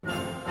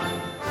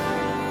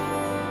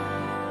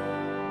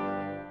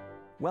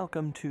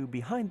Welcome to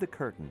Behind the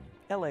Curtain,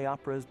 LA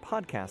Opera's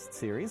podcast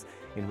series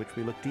in which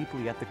we look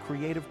deeply at the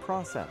creative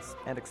process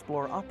and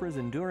explore opera's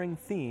enduring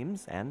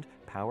themes and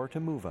power to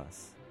move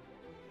us.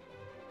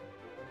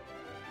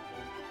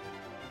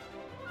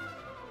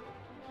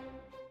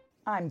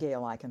 I'm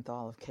Gail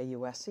Eichenthal of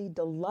KUSC,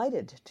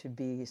 delighted to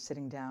be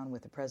sitting down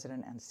with the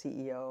president and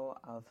CEO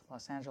of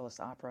Los Angeles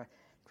Opera,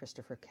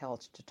 Christopher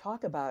Koelsch, to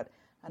talk about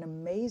an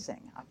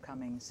amazing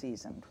upcoming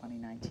season,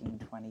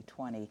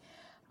 2019-2020.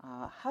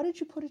 How did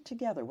you put it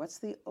together? What's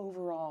the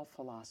overall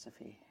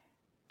philosophy?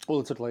 Well,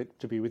 it's a delight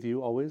to be with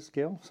you always,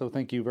 Gail, so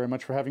thank you very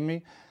much for having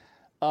me.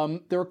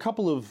 There are a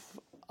couple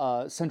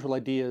of central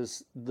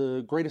ideas,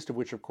 the greatest of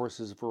which, of course,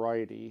 is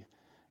variety.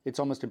 It's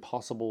almost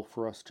impossible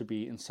for us to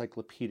be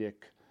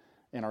encyclopedic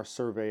in our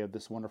survey of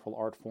this wonderful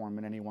art form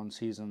in any one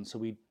season, so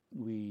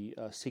we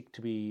seek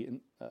to be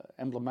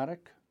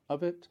emblematic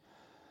of it.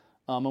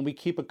 And we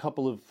keep a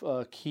couple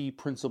of key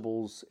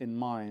principles in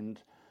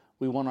mind.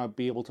 We want to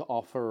be able to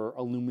offer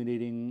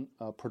illuminating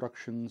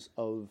productions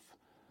of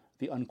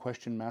the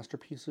unquestioned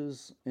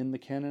masterpieces in the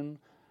canon.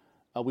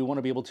 We want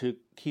to be able to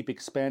keep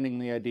expanding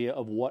the idea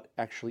of what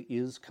actually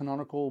is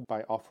canonical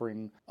by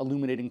offering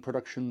illuminating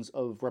productions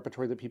of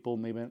repertoire that people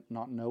may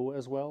not know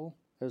as well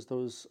as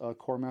those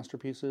core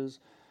masterpieces.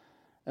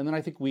 And then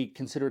I think we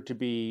consider it to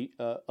be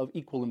of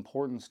equal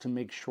importance to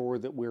make sure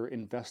that we're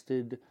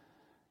invested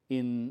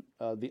in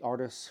the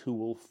artists who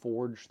will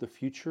forge the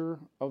future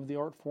of the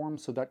art form.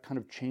 So that kind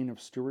of chain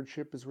of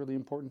stewardship is really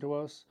important to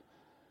us.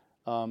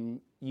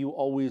 You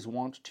always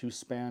want to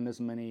span as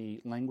many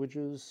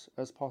languages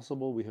as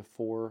possible. We have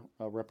 4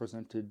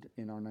 represented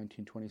in our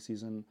 1920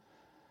 season.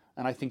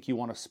 And I think you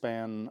want to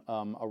span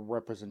a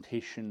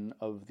representation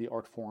of the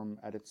art form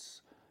at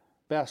its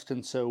best.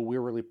 And so we're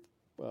really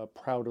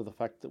proud of the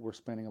fact that we're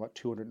spanning about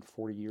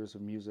 240 years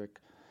of music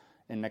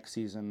in next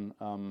season,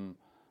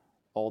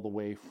 all the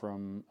way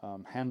from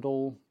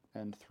Handel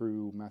and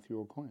through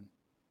Matthew Aucoin.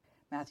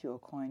 Matthew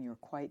Aucoin, you're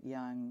quite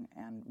young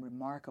and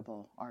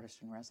remarkable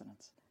artist in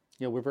residence.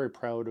 Yeah, we're very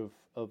proud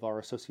of our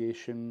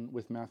association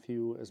with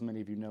Matthew. As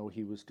many of you know,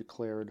 he was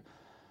declared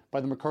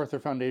by the MacArthur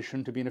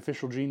Foundation to be an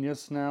official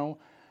genius now.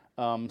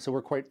 So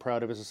we're quite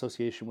proud of his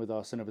association with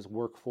us and of his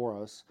work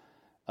for us.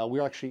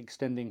 We're actually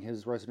extending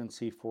his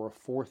residency for a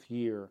 4th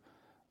year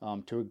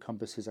to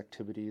encompass his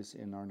activities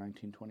in our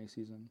 1920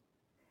 season.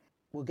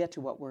 We'll get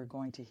to what we're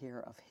going to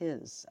hear of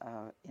his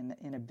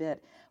in a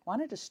bit.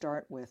 Wanted to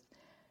start with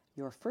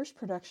your first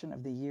production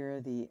of the year,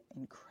 the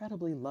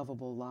incredibly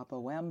lovable La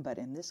Bohème, but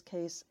in this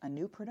case, a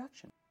new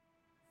production.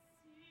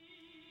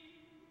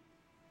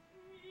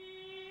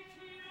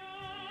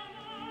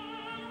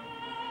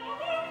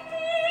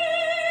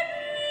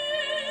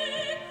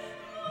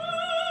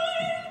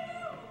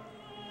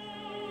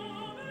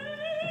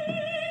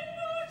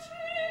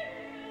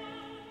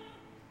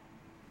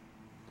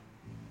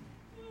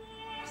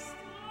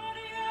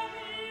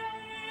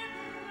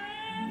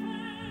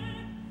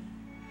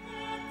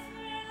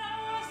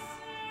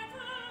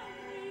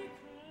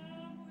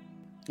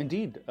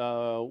 Indeed,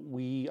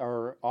 we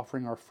are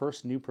offering our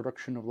first new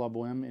production of La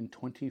Bohème in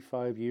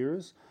 25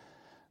 years.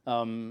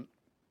 One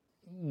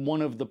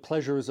of the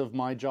pleasures of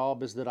my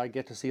job is that I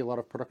get to see a lot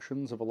of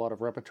productions of a lot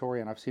of repertory,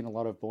 and I've seen a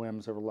lot of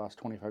bohèmes over the last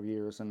 25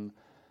 years, and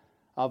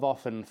I've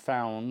often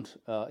found,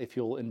 if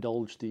you'll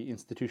indulge the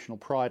institutional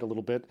pride a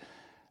little bit,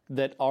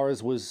 that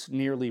ours was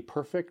nearly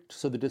perfect,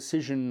 so the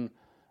decision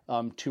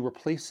to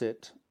replace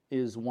it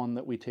is one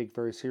that we take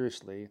very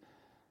seriously.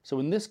 So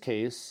in this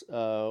case,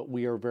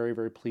 we are very,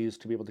 very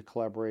pleased to be able to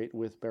collaborate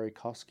with Barry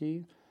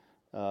Koelsch,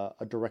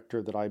 a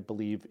director that I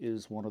believe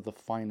is one of the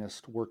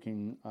finest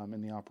working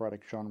in the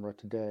operatic genre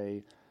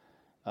today.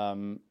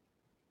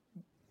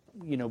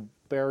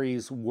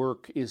 Barry's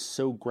work is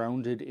so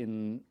grounded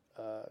in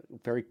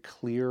very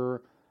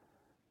clear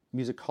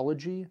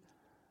musicology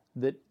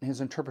that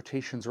his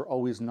interpretations are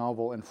always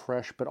novel and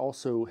fresh, but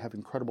also have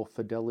incredible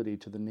fidelity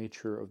to the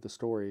nature of the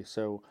story.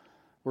 So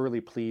we're really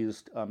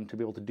pleased to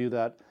be able to do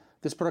that.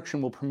 This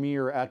production will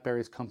premiere at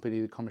Barry's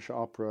company, the Koelsch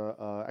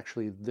Opera,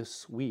 actually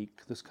this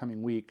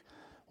coming week,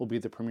 will be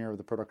the premiere of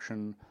the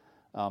production,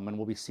 and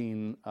will be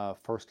seen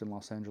first in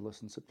Los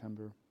Angeles in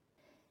September.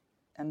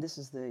 And this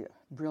is the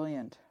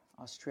brilliant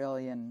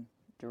Australian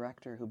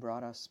director who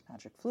brought us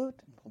Magic Flute,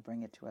 and will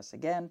bring it to us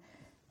again,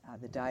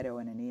 the Dido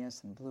and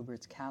Aeneas and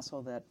Bluebird's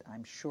Castle, that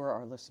I'm sure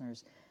our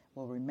listeners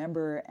will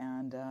remember.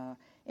 And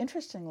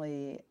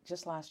interestingly,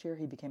 just last year,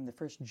 he became the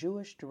first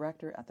Jewish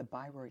director at the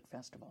Bayreuth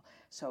Festival.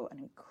 So an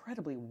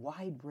incredibly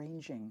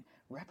wide-ranging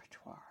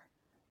repertoire.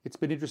 It's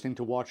been interesting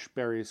to watch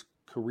Barry's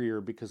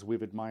career because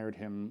we've admired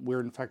him. We're,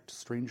 in fact,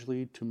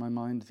 strangely, to my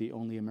mind, the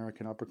only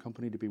American opera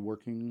company to be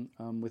working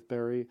with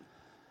Barry.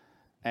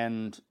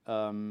 And,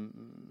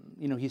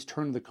 he's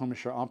turned the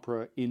Koelsch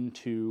Opera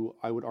into,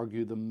 I would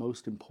argue, the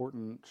most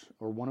important,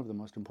 or one of the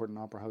most important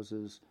opera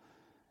houses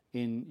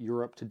in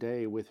Europe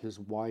today, with his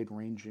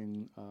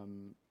wide-ranging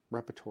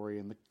repertory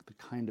and the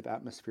kind of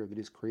atmosphere that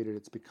he's created.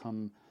 It's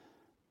become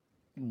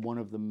one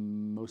of the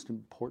most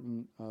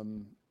important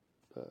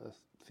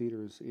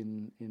theaters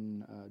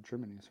in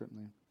Germany,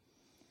 certainly.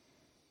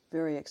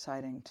 very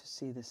exciting to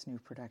see this new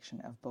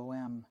production of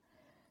Bohème.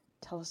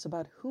 Tell us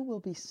about who will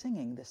be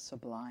singing this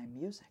sublime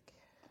music.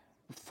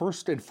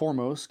 First and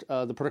foremost,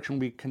 the production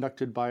will be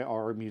conducted by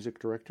our music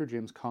director,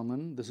 James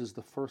Conlon. This is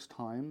the first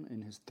time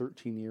in his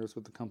 13 years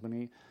with the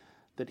company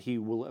that he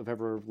will have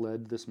ever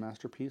led this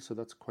masterpiece, so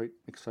that's quite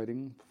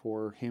exciting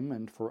for him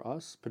and for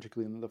us,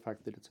 particularly in the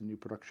fact that it's a new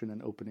production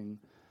and opening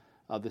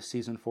this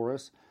season for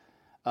us.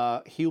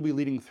 He'll be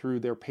leading through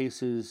their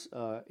paces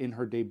in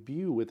her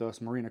debut with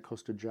us, Marina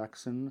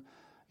Costa-Jackson,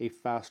 a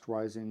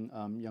fast-rising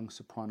young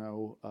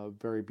soprano,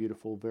 very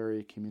beautiful,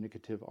 very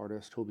communicative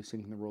artist who will be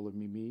singing the role of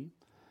Mimi.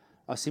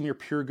 Samir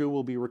Purgu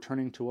will be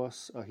returning to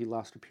us. He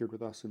last appeared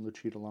with us in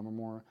Lucida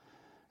Lammermoor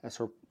as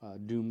her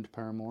doomed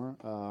paramour,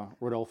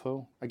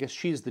 Rodolfo. I guess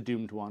she's the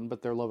doomed one,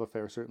 but their love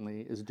affair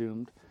certainly is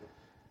doomed.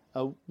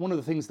 One of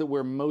the things that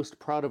we're most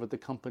proud of at the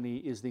company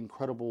is the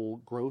incredible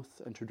growth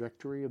and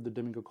trajectory of the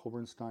Domingo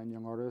Kolbernstein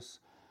young artists.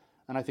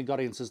 And I think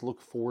audiences look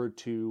forward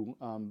to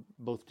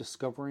both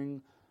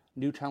discovering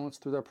new talents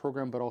through that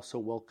program, but also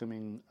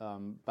welcoming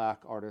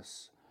back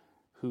artists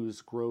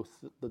whose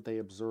growth that they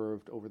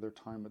observed over their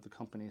time at the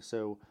company.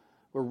 So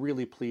we're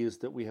really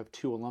pleased that we have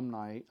 2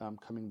 alumni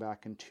coming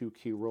back in 2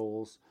 key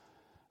roles.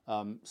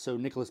 So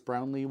Nicholas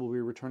Brownlee will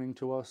be returning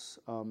to us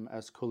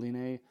as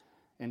Colline,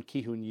 and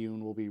Ki-Hoon Yoon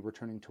will be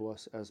returning to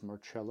us as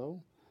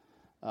Marcello.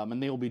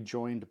 And they will be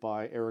joined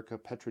by Erica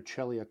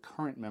Petrocelli, a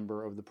current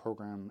member of the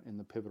program in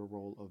the pivotal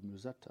role of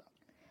Musetta.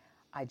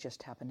 I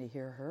just happened to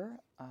hear her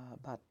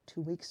about 2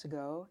 weeks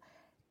ago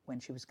when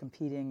she was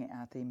competing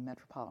at the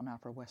Metropolitan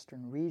Opera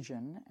Western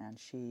Region, and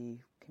she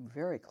came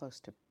very close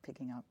to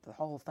picking up the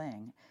whole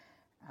thing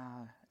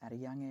at a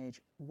young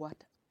age.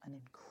 What an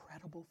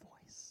incredible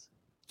voice.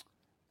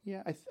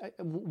 Yeah,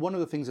 one of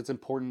the things that's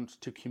important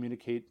to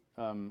communicate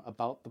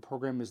about the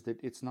program is that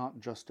it's not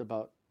just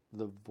about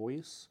the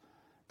voice,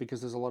 because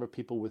there's a lot of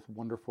people with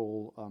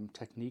wonderful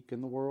technique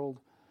in the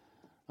world.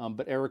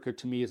 But Erica,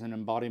 to me, is an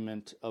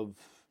embodiment of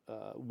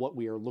what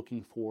we are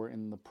looking for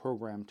in the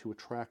program to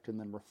attract and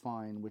then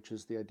refine, which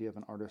is the idea of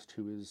an artist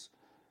who is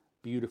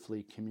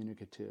beautifully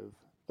communicative,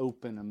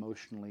 open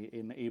emotionally,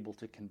 and able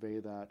to convey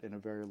that in a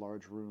very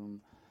large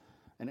room.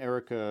 And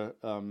Erica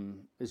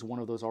is one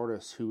of those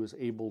artists who is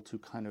able to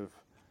kind of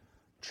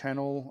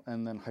channel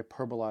and then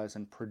hyperbolize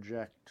and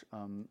project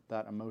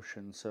that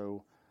emotion.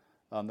 So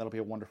that'll be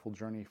a wonderful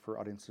journey for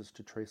audiences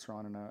to trace her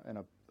on in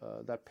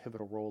that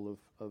pivotal role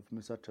of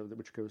Musetta,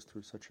 which goes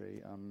through such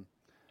a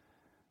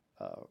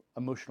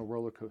emotional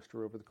roller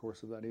coaster over the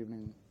course of that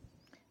evening.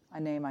 A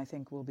name I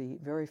think will be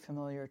very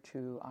familiar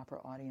to opera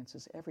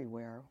audiences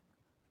everywhere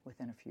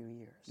within a few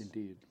years.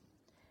 Indeed.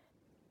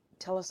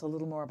 Tell us a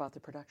little more about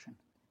the production.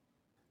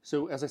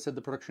 So, as I said,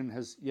 the production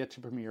has yet to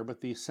premiere, but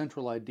the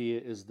central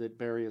idea is that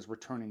Barry is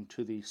returning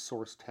to the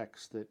source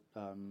text that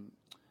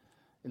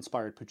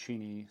inspired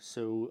Puccini,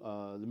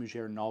 so the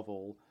Mugere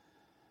novel.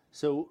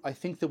 So I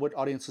think that what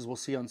audiences will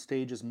see on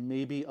stage is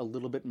maybe a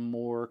little bit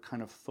more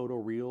kind of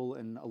photoreal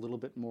and a little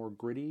bit more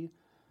gritty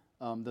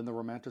than the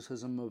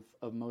romanticism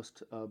of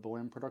most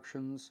Bohème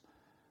productions.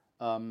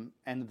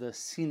 And the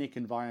scenic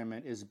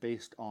environment is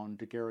based on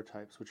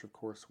daguerreotypes, which of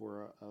course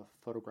were a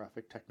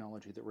photographic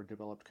technology that were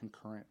developed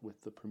concurrent with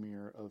the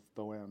premiere of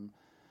Bohème.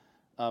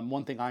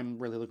 One thing I'm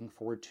really looking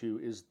forward to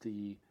is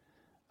the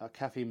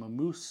Café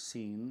Mamousse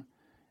scene.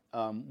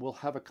 Will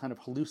have a kind of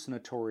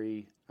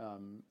hallucinatory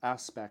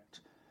aspect.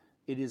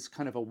 It is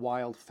kind of a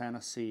wild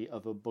fantasy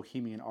of a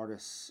bohemian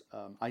artist's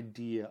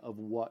idea of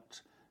what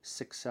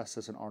success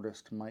as an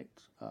artist might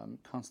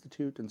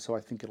constitute. And so I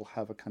think it'll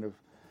have a kind of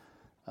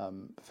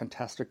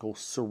fantastical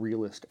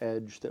surrealist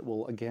edge that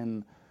will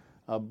again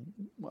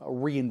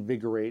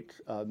reinvigorate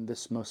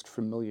this most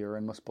familiar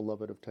and most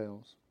beloved of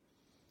tales.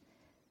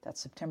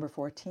 That's September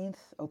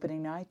 14th,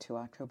 opening night, to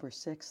October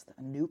 6th,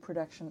 a new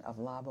production of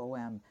La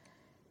Bohème,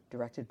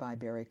 directed by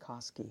Barry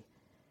Koelsch.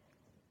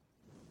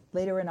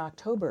 Later in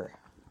October,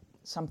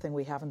 something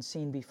we haven't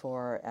seen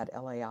before at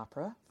LA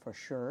Opera, for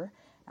sure,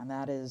 and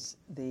that is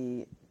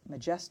the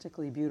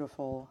majestically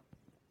beautiful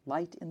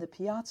Light in the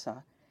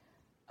Piazza,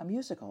 a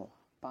musical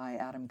by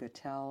Adam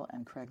Guttell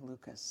and Craig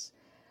Lucas,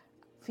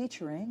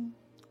 featuring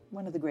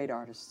one of the great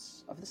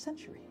artists of the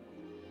century.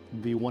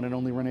 The one and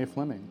only Renee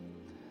Fleming.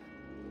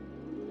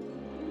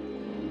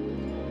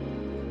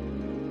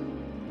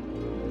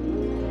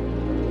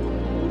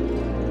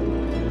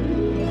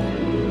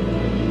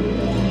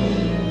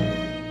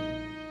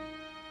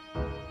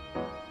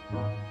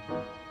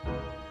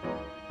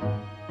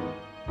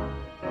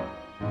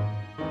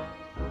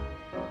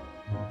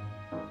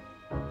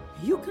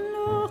 You can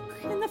look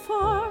in the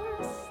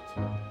forest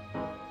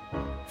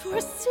for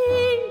a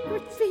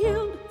secret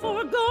field,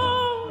 for a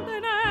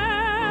golden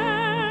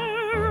arrow,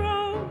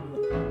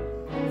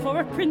 for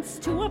a prince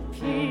to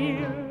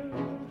appear,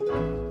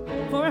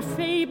 for a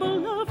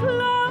fable of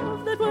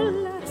love that will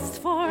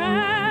last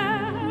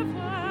forever.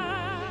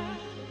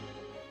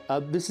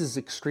 This is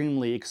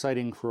extremely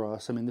exciting for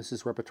us. I mean, this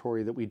is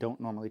repertory that we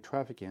don't normally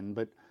traffic in,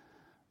 but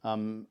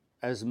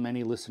as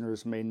many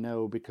listeners may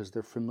know because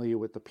they're familiar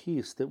with the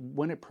piece, that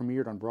when it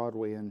premiered on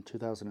Broadway in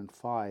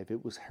 2005,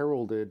 it was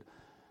heralded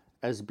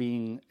as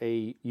being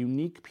a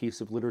unique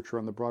piece of literature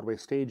on the Broadway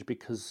stage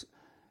because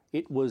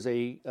it was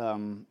a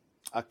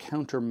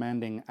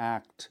countermanding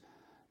act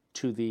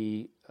to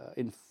the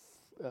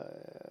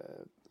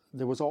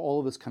there was all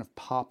of this kind of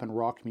pop and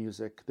rock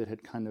music that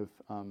had kind of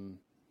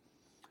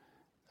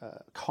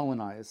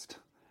colonized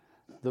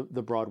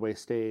the Broadway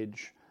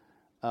stage.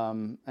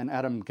 And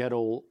Adam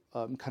Guettel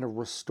kind of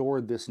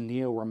restored this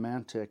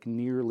neo-romantic,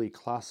 nearly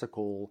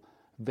classical,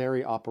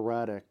 very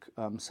operatic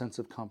sense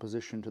of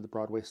composition to the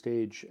Broadway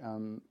stage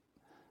in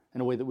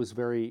a way that was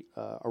very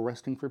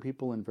arresting for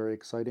people and very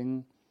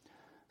exciting.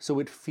 So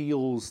it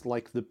feels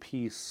like the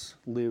piece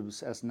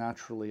lives as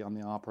naturally on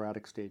the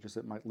operatic stage as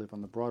it might live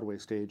on the Broadway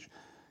stage,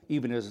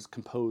 even as it's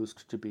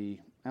composed to be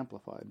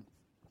amplified.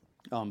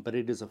 But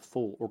it is a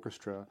full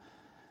orchestra.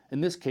 In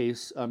this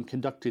case,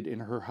 conducted in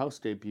her house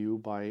debut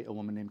by a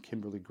woman named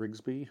Kimberly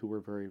Grigsby, who we're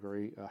very,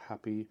 very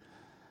happy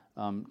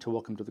to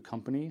welcome to the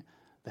company.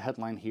 The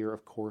headline here,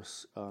 of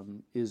course,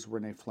 is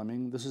Renee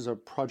Fleming. This is a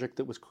project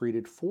that was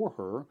created for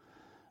her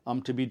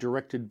to be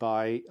directed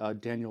by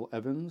Daniel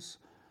Evans,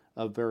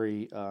 a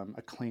very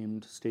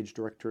acclaimed stage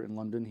director in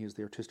London. He is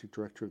the artistic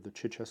director of the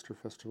Chichester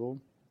Festival.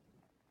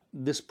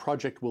 This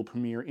project will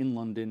premiere in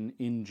London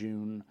in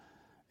June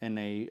in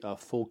a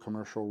full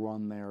commercial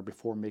run there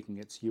before making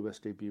its U.S.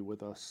 debut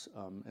with us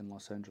in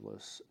Los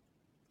Angeles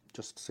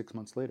just 6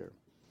 months later.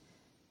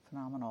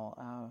 Phenomenal.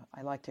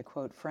 I like to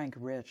quote Frank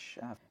Rich,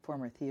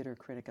 former theater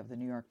critic of the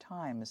New York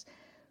Times,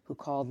 who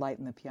called Light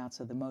in the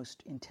Piazza the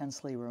most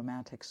intensely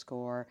romantic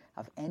score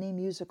of any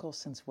musical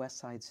since West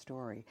Side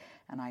Story.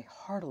 And I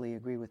heartily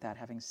agree with that,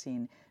 having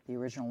seen the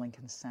original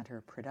Lincoln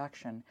Center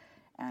production,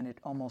 and it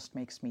almost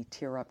makes me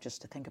tear up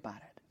just to think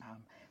about it.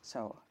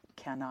 So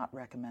cannot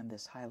recommend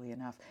this highly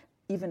enough,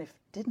 even if it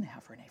didn't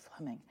have Renee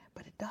Fleming,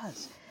 but it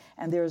does.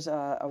 And there's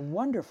a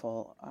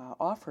wonderful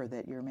offer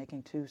that you're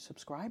making to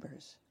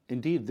subscribers.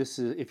 Indeed, this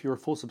is, if you're a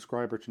full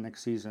subscriber to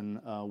next season,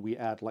 we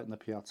add Light in the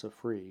Piazza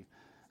free.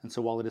 And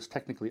so while it is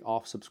technically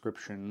off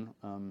subscription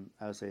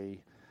as a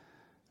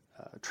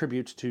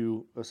tribute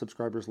to a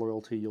subscriber's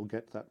loyalty, you'll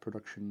get that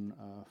production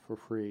for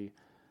free.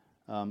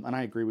 And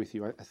I agree with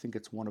you. I think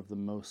it's one of the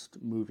most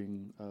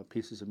moving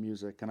pieces of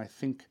music. And I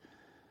think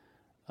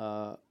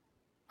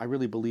I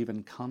really believe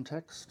in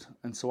context.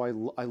 And so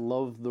I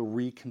love the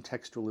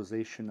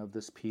recontextualization of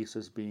this piece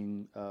as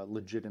being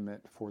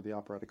legitimate for the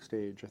operatic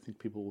stage. I think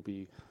people will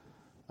be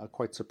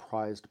quite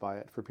surprised by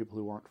it for people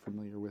who aren't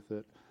familiar with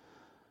it.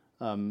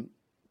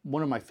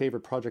 One of my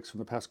favorite projects from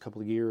the past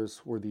couple of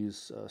years were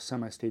these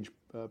semi-stage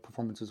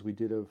performances we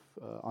did of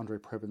Andre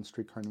Previn's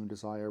Streetcar Named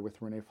Desire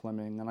with Renee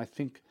Fleming, and I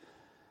think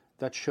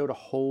that showed a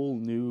whole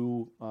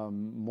new,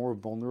 more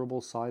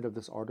vulnerable side of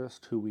this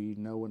artist who we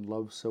know and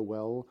love so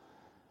well,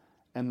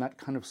 and that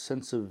kind of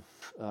sense of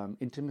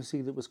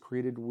intimacy that was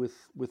created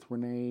with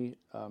Renee.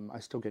 I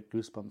still get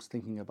goosebumps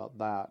thinking about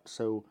that.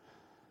 So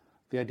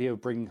the idea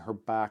of bringing her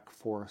back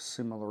for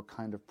similar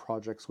kind of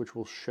projects, which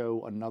will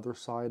show another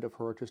side of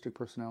her artistic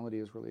personality,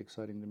 is really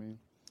exciting to me.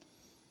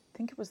 I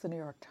think it was the New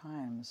York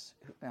Times,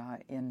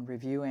 in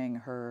reviewing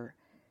her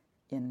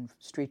in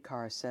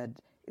Streetcar, said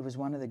it was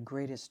one of the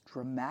greatest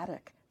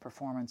dramatic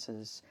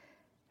performances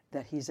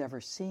that he's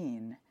ever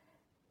seen,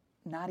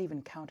 not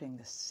even counting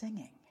the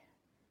singing.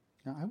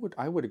 Yeah,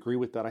 I would agree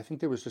with that. I think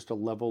there was just a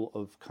level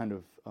of kind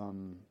of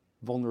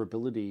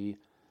vulnerability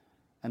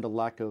and a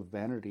lack of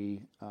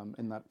vanity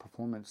in that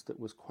performance that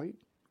was quite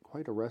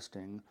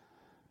arresting.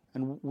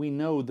 And we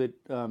know that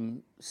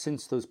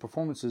since those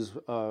performances,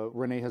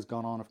 Renee has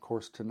gone on, of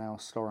course, to now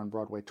star on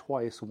Broadway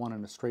twice, one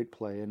in a straight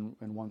play and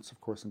once, of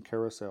course, in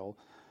Carousel.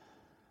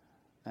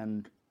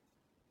 And,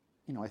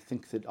 you know, I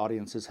think that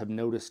audiences have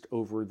noticed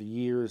over the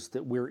years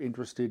that we're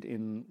interested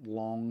in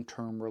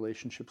long-term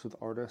relationships with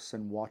artists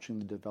and watching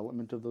the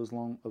development of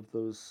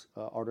those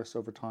artists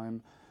over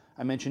time.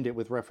 I mentioned it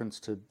with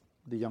reference to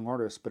the young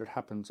artists, but it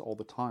happens all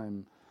the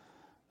time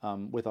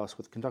with us,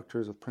 with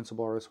conductors, with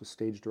principal artists, with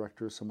stage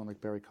directors, someone like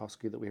Barry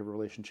Kosky that we have a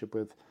relationship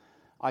with.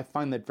 I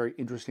find that very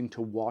interesting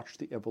to watch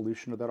the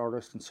evolution of that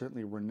artist, and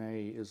certainly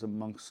Renee is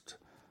amongst,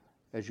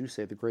 as you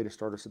say, the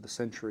greatest artists of the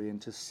century,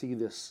 and to see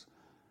this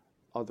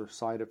other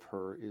side of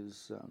her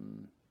is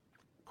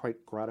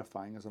quite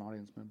gratifying as an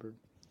audience member.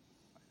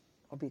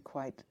 It'll be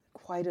quite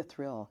a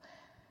thrill.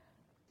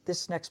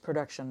 This next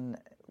production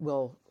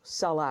will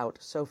sell out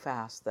so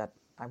fast that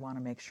I want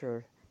to make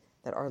sure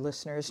that our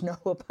listeners know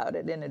about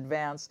it in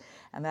advance,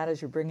 and that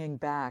is you're bringing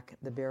back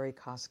the Barry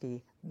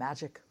Kosky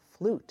Magic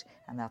Flute,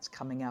 and that's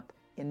coming up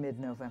in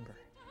mid-November.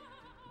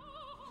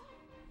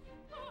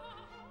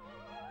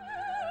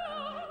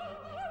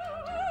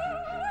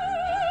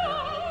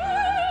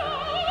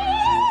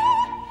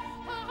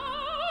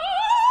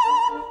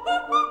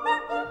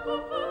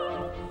 Oh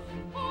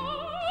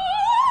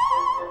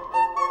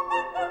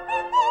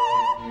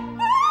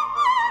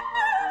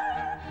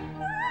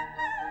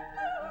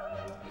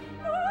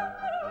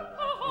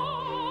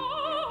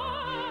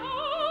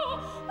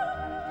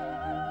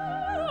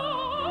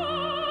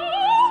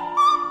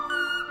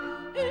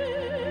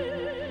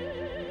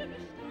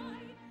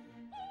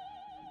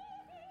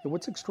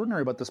What's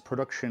extraordinary about this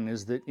production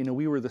is that,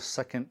 we were the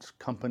second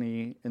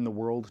company in the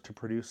world to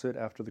produce it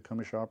after the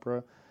Koelsch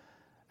Opera,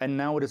 and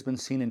now it has been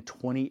seen in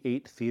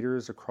 28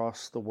 theaters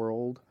across the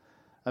world.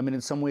 I mean,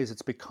 in some ways,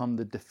 it's become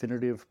the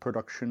definitive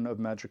production of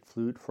Magic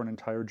Flute for an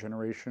entire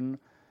generation.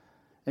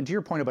 And to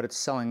your point about it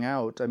selling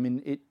out, I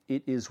mean,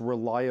 it is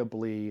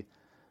reliably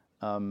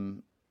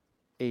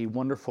a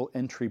wonderful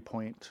entry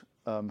point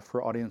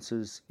for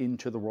audiences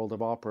into the world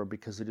of opera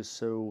because it is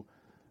so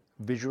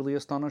visually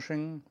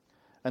astonishing.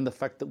 And the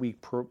fact that we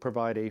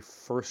provide a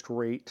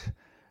first-rate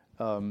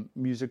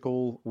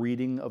musical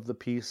reading of the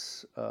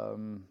piece,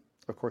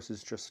 of course,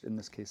 is just, in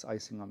this case,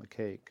 icing on the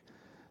cake.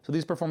 So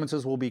these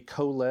performances will be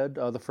co-led,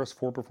 the first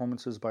 4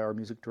 performances by our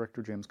music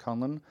director, James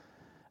Conlon,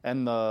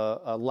 and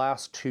the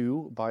last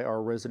 2 by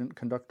our resident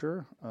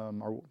conductor,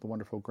 the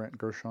wonderful Grant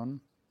Gershon.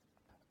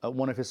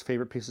 One of his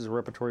favorite pieces of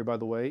repertory, by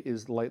the way,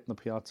 is Light in the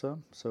Piazza,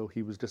 so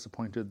he was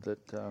disappointed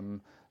that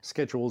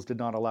schedules did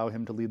not allow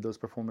him to lead those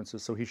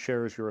performances, so he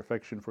shares your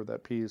affection for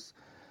that piece.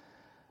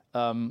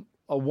 A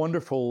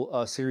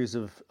wonderful series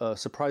of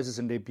surprises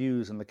and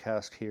debuts in the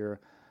cast here.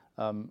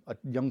 A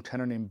young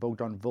tenor named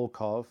Bogdan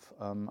Volkov.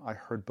 I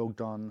heard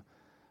Bogdan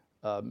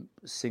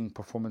sing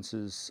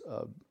performances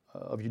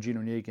of Eugene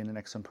Onegin in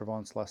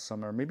Aix-en-Provence last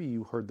summer. Maybe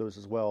you heard those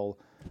as well.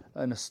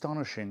 An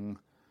astonishing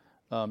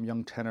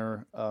young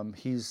tenor.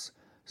 He's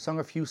sung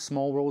a few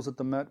small roles at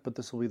the Met, but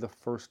this will be the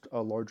first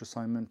large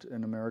assignment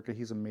in America.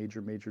 He's a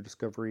major, major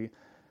discovery.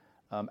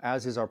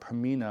 As is our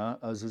Pamina,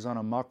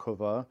 Zuzana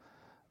Makova,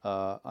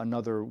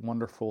 another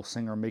wonderful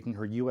singer making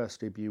her U.S.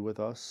 debut with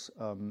us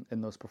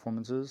in those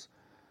performances.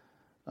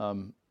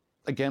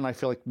 Again, I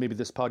feel like maybe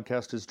this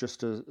podcast is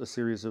just a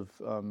series of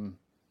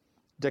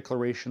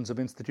declarations of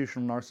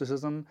institutional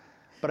narcissism,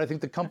 but I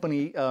think the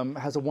company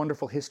has a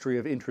wonderful history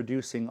of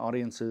introducing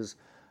audiences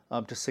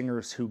to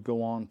singers who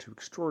go on to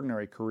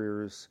extraordinary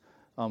careers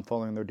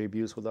following their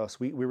debuts with us.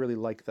 We really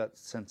like that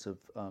sense of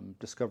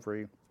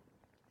discovery.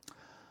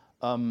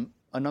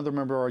 Another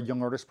member of our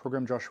Young Artist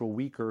Program, Joshua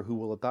Weaker, who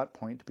will at that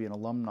point be an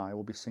alumni,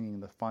 will be singing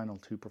the final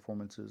 2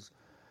 performances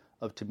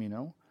of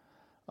Tamino.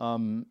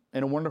 In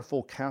a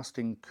wonderful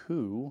casting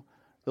coup,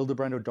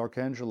 Ildebrando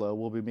Darkangelo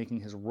will be making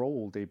his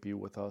role debut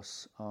with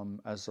us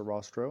as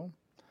Zarastro,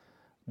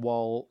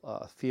 while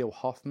Theo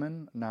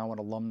Hoffman, now an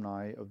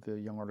alumni of the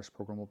Young Artist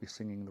Program, will be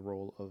singing the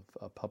role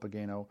of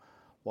Papageno,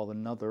 while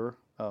another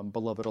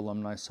beloved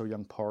alumni, So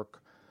Young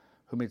Park,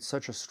 who made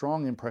such a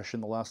strong impression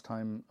the last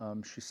time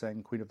she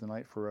sang Queen of the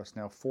Night for us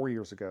now 4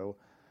 years ago,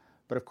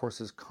 but of course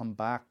has come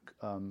back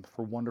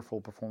for wonderful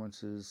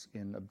performances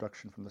in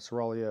Abduction from the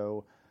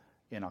Seraglio,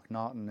 in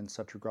Akhenaten, and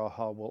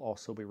Satyagraha, will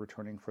also be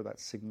returning for that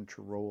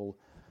signature role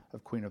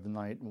of Queen of the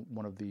Night,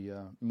 one of the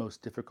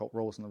most difficult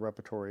roles in the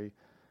repertory.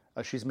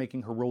 She's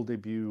making her role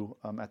debut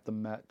at the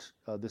Met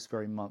this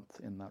very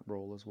month in that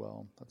role as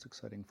well. That's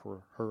exciting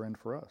for her and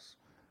for us.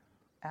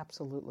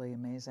 Absolutely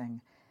amazing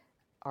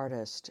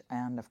artist,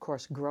 and of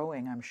course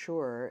growing, I'm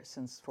sure,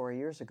 since 4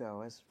 years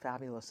ago, as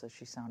fabulous as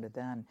she sounded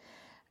then.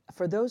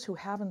 For those who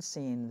haven't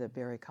seen the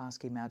Barry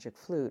Koski Magic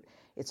Flute,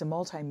 it's a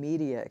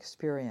multimedia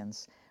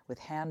experience with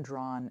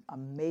hand-drawn,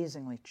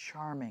 amazingly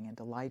charming and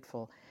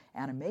delightful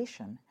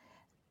animation.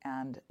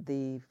 And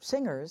the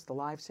singers, the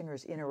live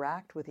singers,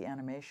 interact with the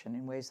animation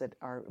in ways that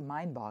are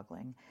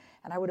mind-boggling.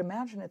 And I would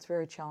imagine it's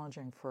very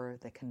challenging for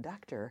the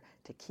conductor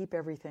to keep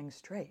everything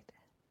straight.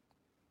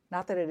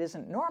 Not that it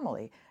isn't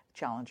normally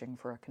challenging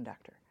for a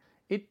conductor.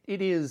 It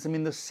is. I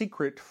mean, the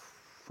secret,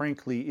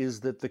 frankly, is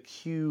that the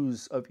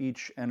cues of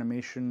each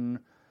animation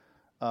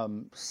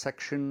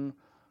section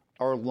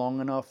are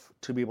long enough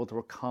to be able to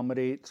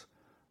accommodate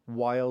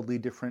wildly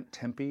different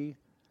tempi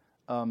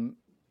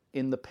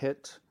in the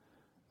pit.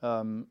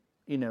 When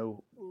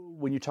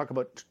you talk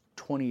about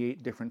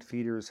 28 different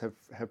theaters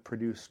have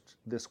produced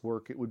this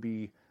work, it would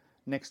be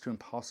next to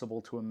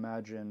impossible to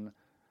imagine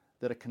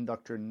that a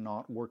conductor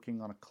not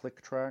working on a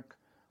click track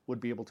would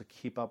be able to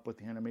keep up with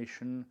the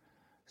animation.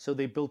 So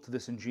they built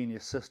this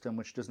ingenious system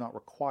which does not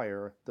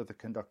require that the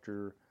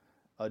conductor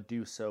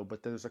do so,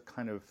 but there's a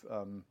kind of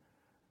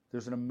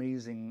there's an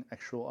amazing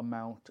actual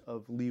amount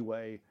of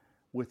leeway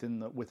within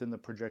the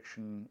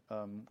projection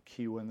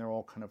cue, and they're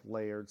all kind of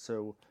layered.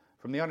 So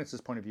from the audience's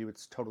point of view,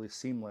 it's totally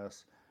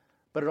seamless,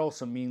 but it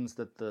also means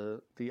that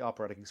the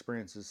operatic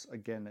experience is,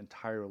 again,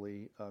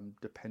 entirely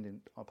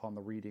dependent upon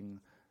the reading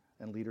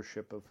and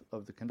leadership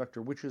of the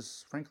conductor, which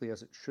is, frankly,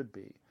 as it should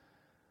be.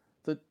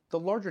 The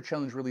larger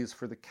challenge really is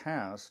for the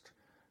cast,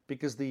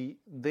 because they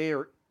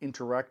are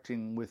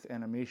interacting with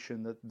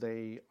animation that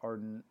they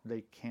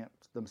can't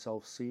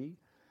themselves see.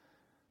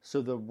 So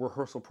the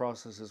rehearsal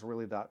process is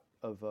really that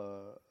of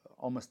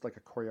almost like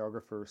a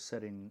choreographer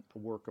setting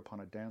work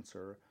upon a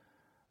dancer.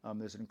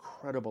 There's an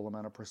incredible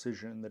amount of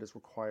precision that is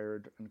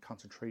required and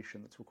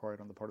concentration that's required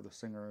on the part of the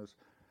singers.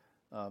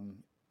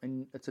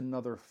 And it's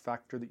another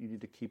factor that you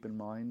need to keep in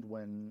mind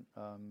when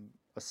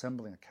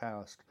assembling a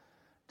cast,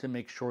 to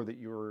make sure that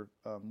you're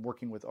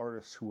working with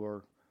artists who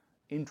are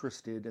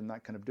interested in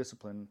that kind of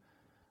discipline.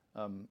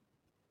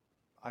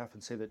 I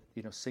often say that,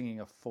 singing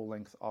a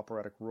full-length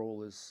operatic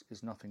role is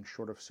nothing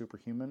short of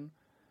superhuman.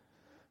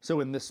 So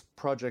in this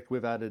project,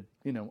 we've added,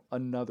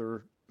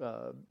 another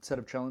set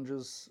of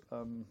challenges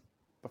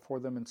before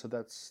them, and so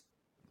that's,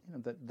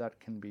 that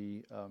can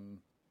be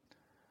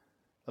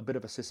a bit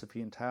of a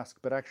Sisyphean task.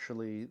 But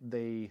actually,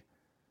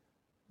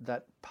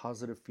 that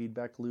positive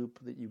feedback loop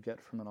that you get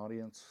from an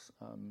audience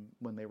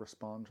when they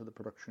respond to the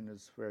production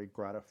is very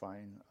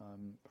gratifying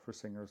for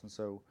singers, and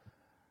so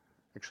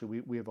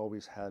actually we have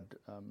always had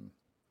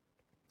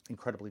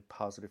incredibly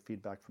positive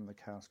feedback from the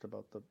cast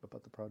about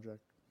the project.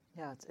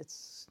 Yeah,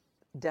 it's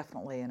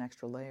definitely an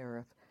extra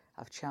layer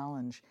of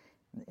challenge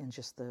in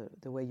just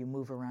the way you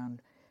move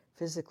around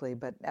physically.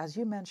 But as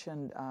you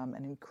mentioned,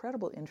 an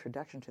incredible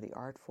introduction to the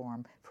art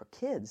form for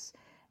kids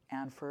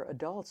and for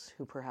adults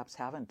who perhaps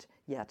haven't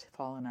yet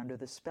fallen under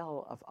the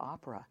spell of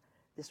opera.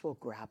 This will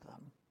grab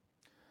them.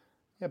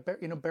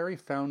 Yeah, Barry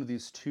found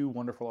these two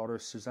wonderful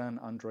artists, Suzanne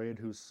Andrade,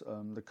 who's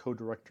the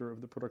co-director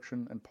of the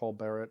production, and Paul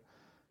Barrett,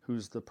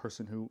 who's the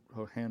person who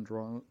hand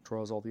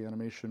draws all the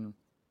animation.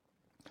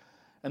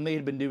 And they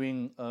had been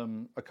doing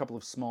a couple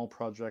of small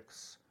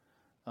projects,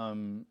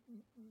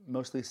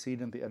 mostly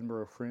seen in the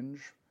Edinburgh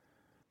Fringe.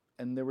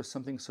 And there was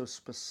something so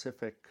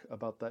specific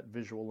about that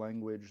visual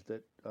language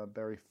that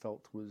Barry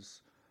felt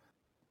was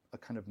a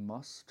kind of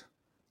must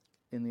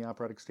in the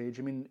operatic stage.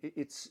 I mean,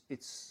 it's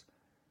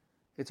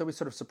always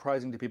sort of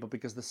surprising to people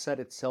because the set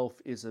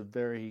itself is a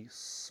very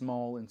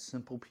small and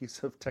simple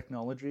piece of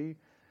technology.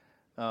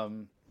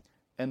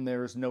 And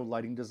there's no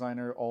lighting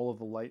designer. All of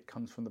the light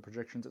comes from the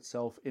projections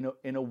itself.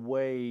 In a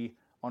way,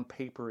 on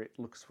paper, it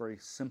looks very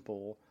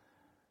simple,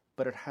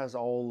 but it has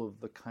all of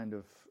the kind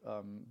of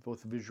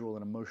both visual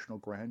and emotional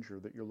grandeur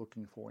that you're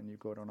looking for when you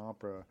go to an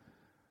opera.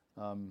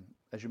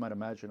 As you might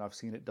imagine, I've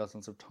seen it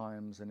dozens of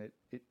times, and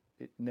it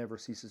never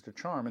ceases to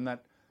charm. And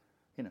that,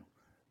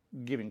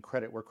 giving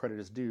credit where credit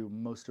is due,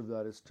 most of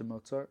that is to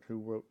Mozart, who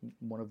wrote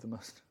one of the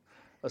most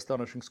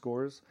astonishing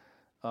scores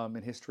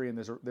in history, and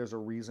there's a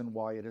reason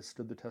why it has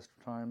stood the test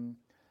of time.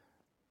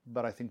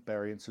 But I think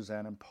Barry and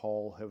Suzanne and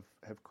Paul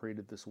have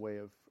created this way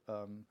of,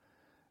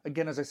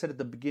 again, as I said at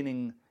the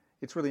beginning,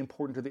 it's really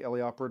important to the LA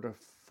Opera to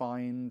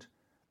find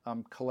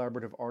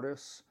collaborative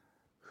artists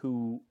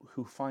who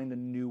find a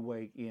new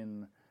way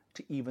in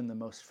to even the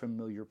most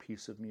familiar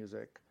piece of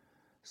music,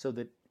 so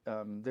that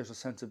there's a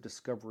sense of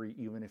discovery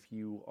even if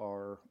you've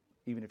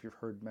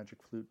heard Magic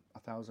Flute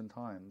 1,000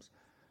 times,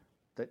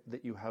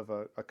 that you have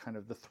a kind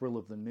of the thrill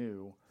of the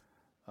new,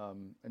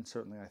 and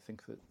certainly I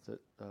think that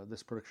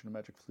this production of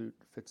Magic Flute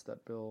fits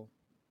that bill.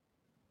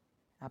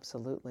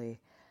 Absolutely.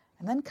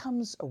 And then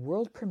comes a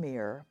world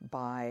premiere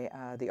by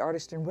the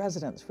artist in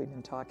residence we've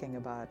been talking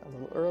about a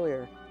little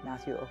earlier,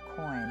 Matthew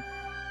Aucoin.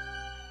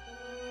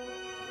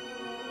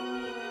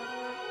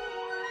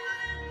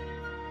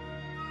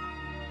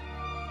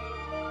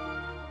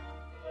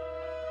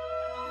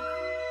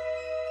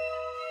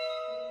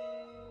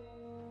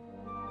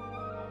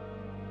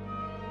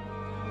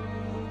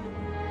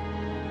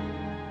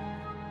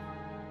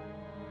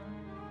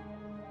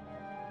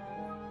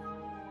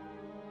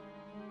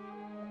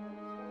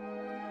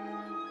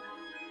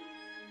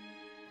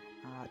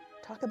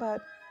 Talk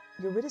about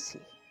Eurydice.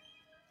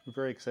 We're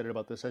very excited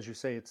about this. As you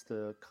say, it's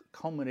the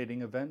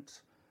culminating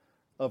event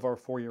of our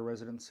 4-year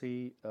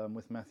residency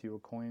with Matthew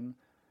Aucoin.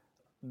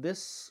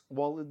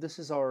 While this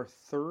is our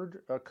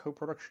third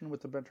co-production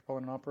with the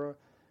Metropolitan Opera,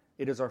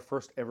 it is our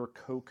first ever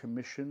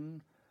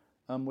co-commission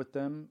with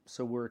them,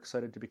 so we're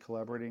excited to be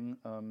collaborating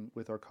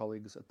with our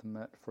colleagues at the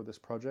Met for this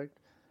project.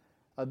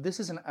 This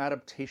is an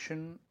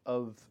adaptation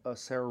of a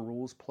Sarah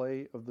Ruhl's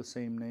play of the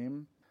same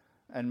name,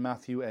 and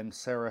Matthew and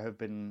Sarah have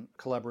been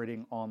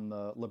collaborating on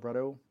the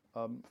libretto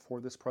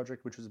for this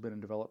project, which has been in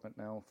development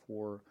now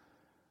for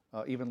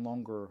even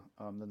longer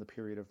than the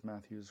period of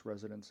Matthew's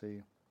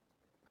residency.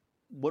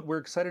 What we're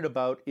excited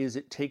about is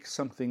it takes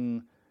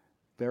something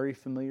very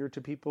familiar to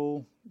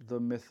people, the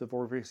myth of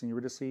Orpheus and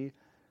Eurydice,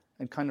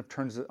 and kind of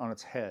turns it on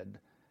its head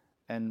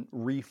and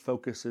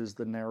refocuses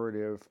the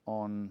narrative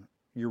on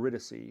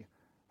Eurydice,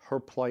 her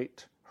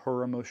plight,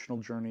 her emotional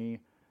journey,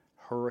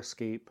 her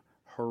escape,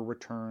 her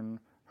return,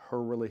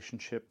 her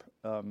relationship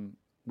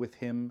with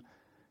him.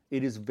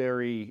 It is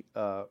very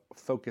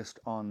focused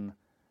on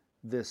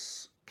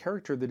this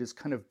character that has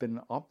kind of been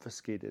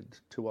obfuscated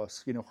to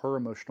us, her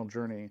emotional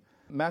journey.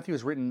 Matthew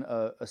has written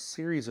a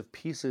series of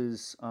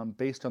pieces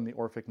based on the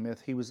Orphic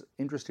myth. He was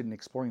interested in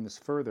exploring this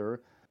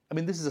further. I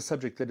mean, this is a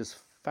subject that has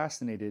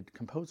fascinated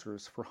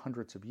composers for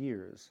hundreds of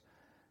years.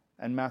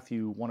 And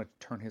Matthew wanted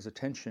to turn his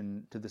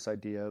attention to this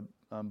idea,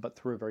 but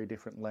through a very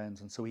different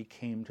lens. And so he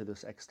came to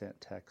this extant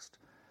text,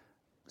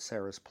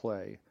 Sarah's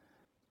play,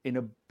 in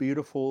a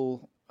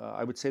beautiful,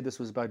 I would say this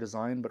was by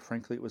design, but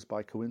frankly it was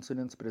by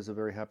coincidence, but is a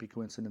very happy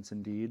coincidence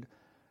indeed.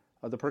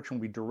 The production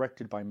will be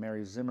directed by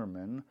Mary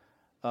Zimmerman.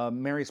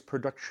 Mary's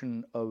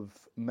production of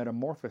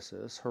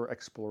Metamorphosis, her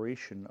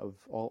exploration of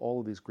all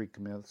of these Greek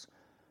myths,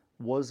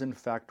 was in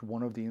fact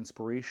one of the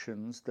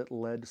inspirations that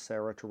led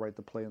Sarah to write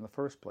the play in the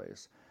first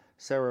place.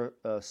 Sarah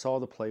saw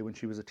the play when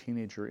she was a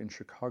teenager in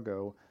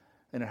Chicago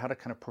and it had a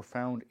kind of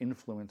profound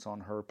influence on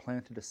her,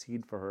 planted a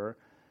seed for her.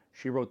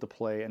 She wrote the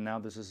play, and now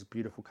there's this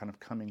beautiful kind of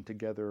coming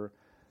together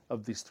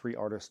of these three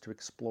artists to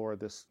explore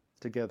this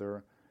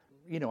together.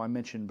 You know, I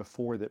mentioned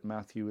before that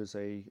Matthew is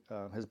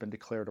has been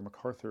declared a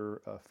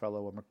MacArthur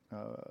Fellow,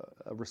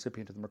 a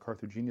recipient of the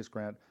MacArthur Genius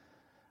Grant.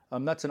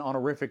 That's an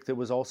honorific that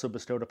was also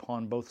bestowed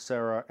upon both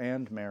Sarah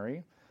and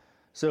Mary.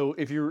 So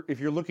if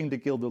you're looking to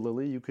gild the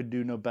lily, you could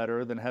do no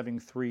better than having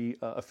three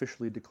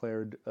officially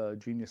declared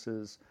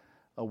geniuses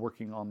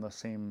working on the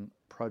same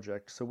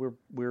project. So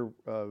we're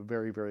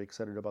very, very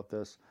excited about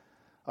this.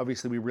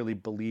 Obviously, we really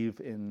believe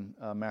in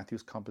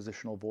Matthew's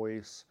compositional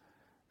voice,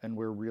 and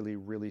we're really,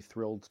 really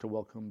thrilled to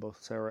welcome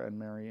both Sarah and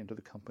Mary into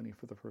the company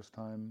for the first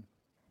time.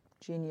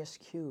 Genius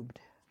cubed.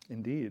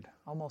 Indeed.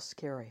 Almost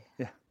scary.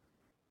 Yeah.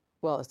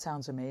 Well, it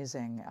sounds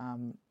amazing.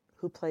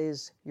 Who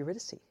plays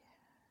Eurydice?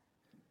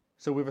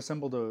 So we've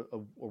assembled a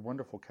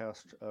wonderful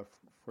cast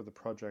for the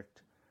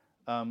project.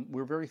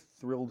 We're very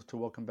thrilled to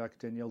welcome back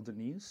Danielle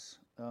Denise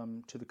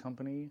to the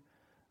company.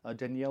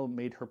 Danielle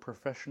made her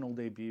professional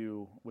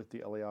debut with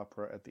the LA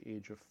Opera at the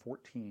age of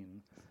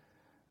 14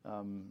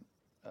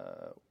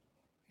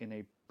 in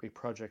a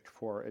project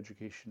for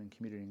education and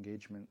community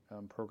engagement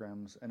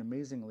programs, and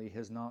amazingly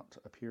has not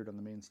appeared on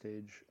the main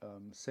stage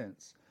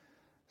since.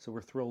 So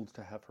we're thrilled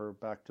to have her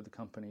back to the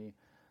company.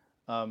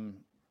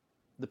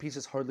 The piece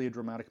is hardly a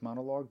dramatic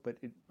monologue, but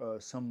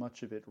so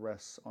much of it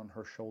rests on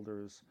her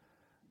shoulders.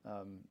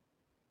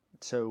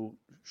 So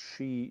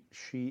she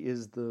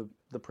is the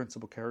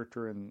principal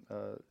character and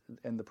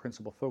the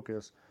principal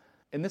focus.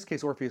 In this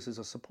case, Orpheus is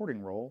a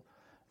supporting role,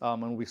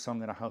 and will be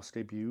sung in a house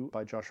debut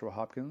by Joshua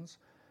Hopkins.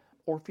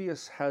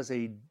 Orpheus has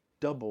a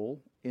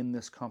double in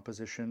this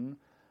composition.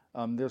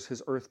 There's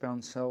his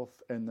earthbound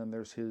self, and then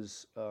there's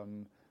his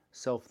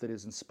self that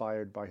is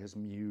inspired by his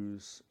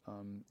muse,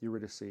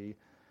 Eurydice.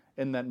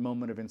 In that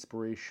moment of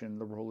inspiration,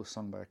 the role is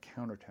sung by a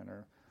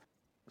countertenor.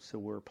 So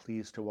we're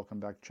pleased to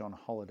welcome back John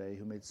Holliday,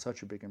 who made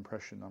such a big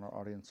impression on our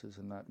audiences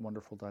in that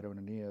wonderful Dido and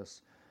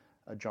Aeneas.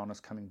 John is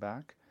coming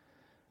back.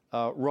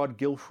 Rod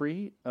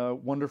Gilfrey, a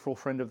wonderful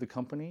friend of the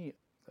company.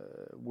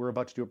 We're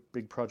about to do a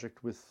big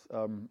project with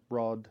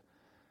Rod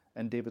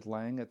and David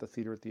Lang at the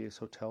Theater at the Ace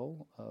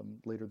Hotel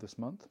later this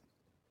month.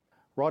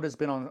 Rod has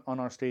been on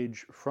our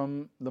stage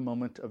from the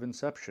moment of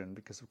inception,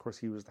 because of course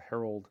he was the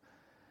herald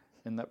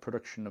in that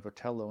production of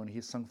Otello, and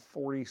he's sung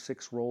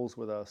 46 roles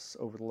with us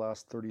over the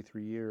last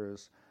 33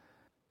 years.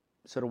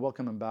 So to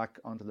welcome him back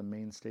onto the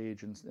main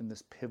stage in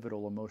this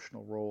pivotal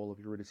emotional role of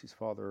Eurydice's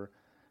father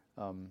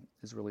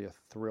is really a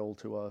thrill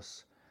to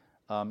us.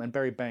 And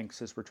Barry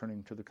Banks is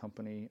returning to the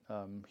company.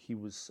 He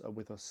was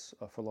with us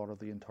for a lot of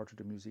the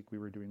Intartata music we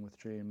were doing with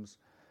James.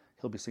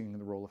 He'll be singing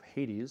the role of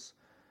Hades.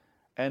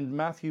 And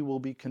Matthew will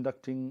be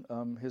conducting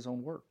his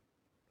own work.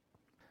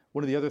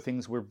 One of the other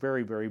things we're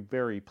very, very,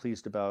 very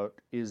pleased about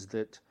is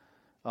that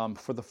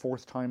for the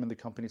fourth time in the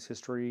company's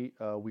history,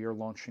 we are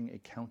launching a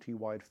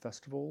county-wide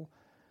festival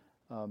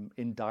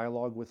in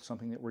dialogue with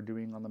something that we're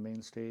doing on the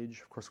main stage.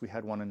 Of course, we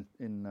had one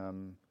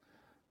in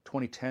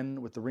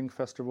 2010 with the Ring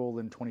Festival,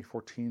 in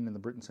 2014 in the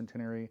Britain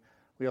Centenary.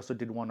 We also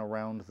did one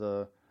around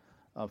the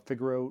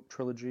Figaro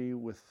trilogy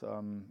with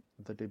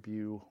the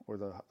debut, or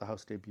the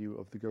house debut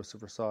of The Ghosts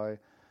of Versailles.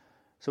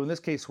 So in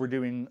this case, we're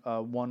doing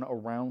one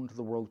around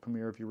the world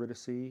premiere of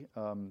Eurydice.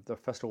 The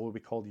festival will be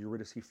called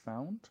Eurydice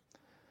Found.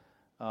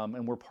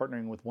 And we're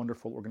partnering with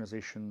wonderful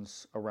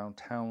organizations around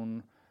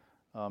town,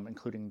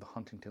 including the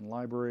Huntington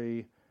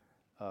Library,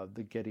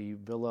 the Getty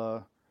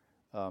Villa,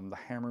 the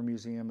Hammer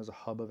Museum is a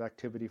hub of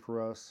activity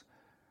for us.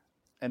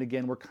 And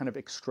again, we're kind of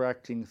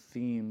extracting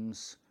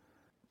themes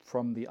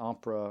from the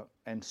opera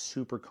and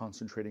super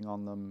concentrating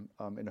on them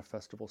in a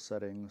festival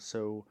setting.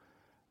 So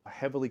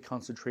heavily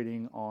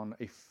concentrating on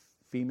a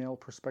female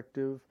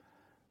perspective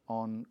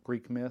on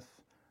Greek myth,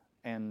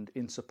 and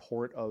in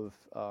support of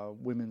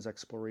women's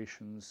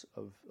explorations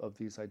of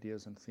these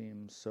ideas and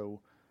themes. So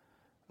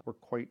we're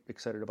quite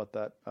excited about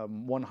that.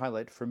 One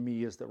highlight for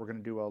me is that we're going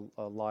to do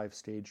a live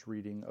stage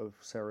reading of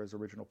Sarah's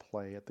original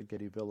play at the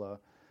Getty Villa.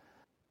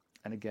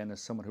 And again,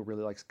 as someone who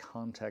really likes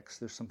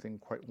context, there's something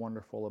quite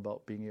wonderful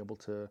about being able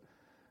to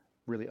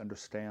really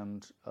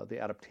understand the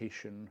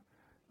adaptation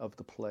of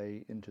the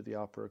play into the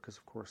opera, because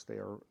of course they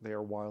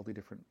are wildly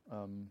different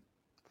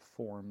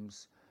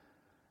forms.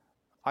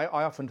 I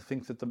often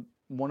think that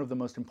one of the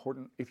most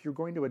important, if you're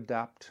going to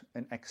adapt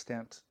an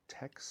extant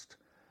text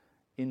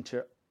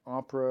into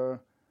opera,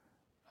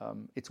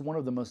 it's one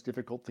of the most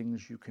difficult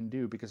things you can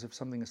do, because if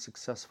something is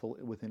successful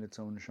within its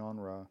own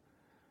genre,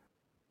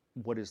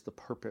 what is the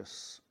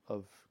purpose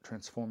of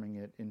transforming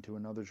it into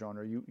another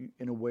genre? You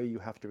in a way, you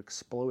have to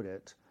explode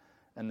it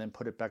and then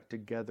put it back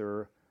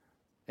together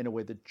in a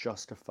way that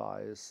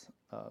justifies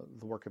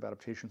the work of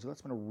adaptation. So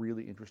that's been a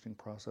really interesting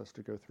process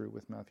to go through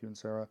with Matthew and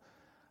Sarah.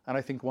 And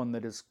I think one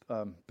that has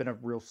been a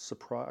real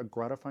surprise, a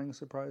gratifying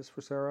surprise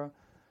for Sarah.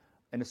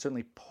 And it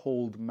certainly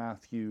pulled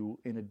Matthew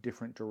in a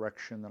different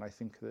direction than I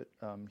think that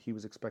he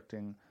was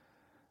expecting.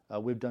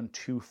 We've done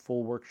 2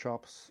 full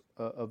workshops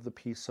of the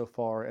piece so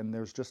far, and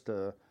there's just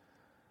a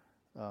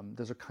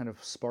There's a kind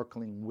of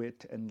sparkling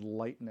wit and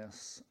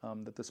lightness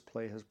that this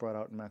play has brought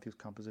out in Matthew's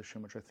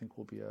composition, which I think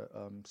will be a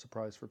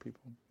surprise for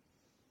people.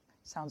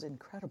 Sounds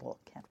incredible.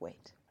 Can't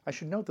wait. I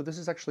should note that this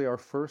is actually our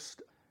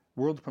first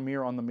world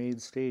premiere on the main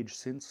stage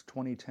since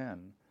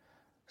 2010.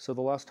 So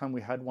the last time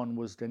we had one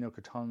was Daniel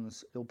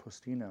Catan's Il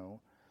Postino.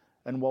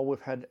 And while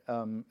we've had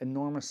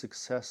enormous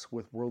success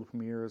with world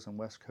premieres and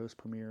West Coast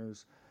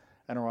premieres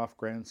and our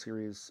off-grand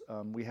series,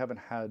 we haven't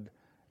had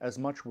as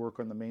much work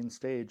on the main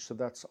stage. So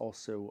that's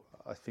also,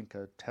 I think,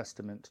 a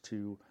testament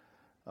to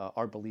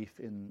our belief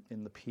in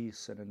the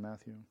piece and in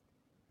Matthew.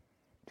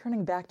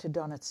 Turning back to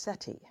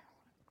Donizetti,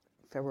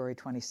 February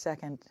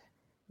 22nd,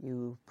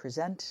 you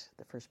present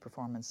the first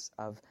performance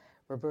of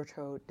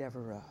Roberto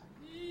Devereux.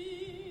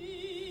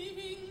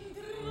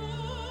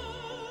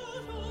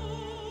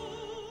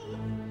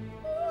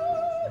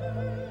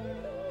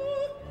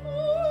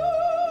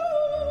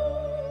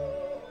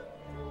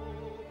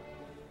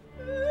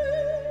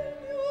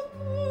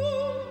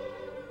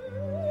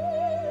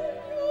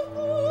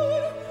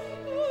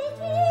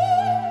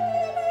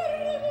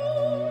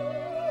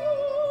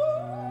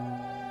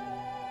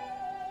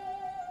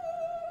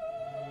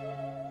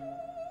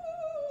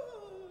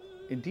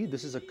 Indeed,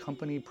 this is a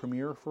company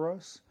premiere for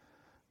us,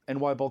 and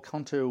while Bel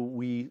Canto,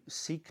 we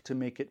seek to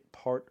make it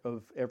part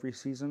of every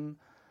season,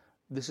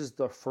 this is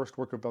the first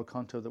work of Bel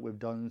Canto that we've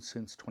done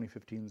since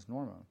 2015's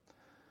Norma.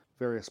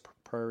 Various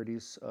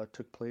priorities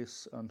took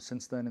place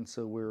since then, and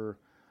so we're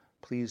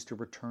pleased to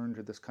return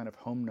to this kind of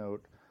home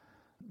note.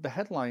 The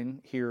headline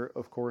here,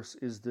 of course,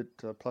 is that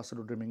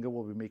Placido Domingo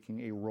will be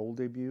making a role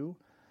debut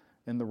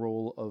in the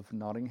role of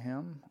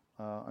Nottingham.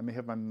 I may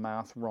have my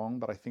math wrong,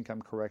 but I think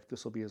I'm correct.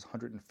 This will be his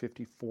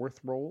 154th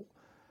role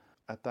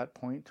at that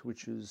point,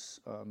 which is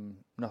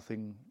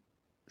nothing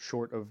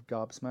short of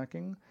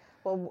gobsmacking.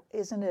 Well,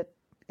 isn't it?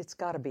 It's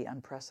got to be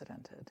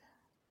unprecedented.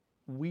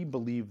 We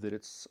believe that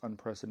it's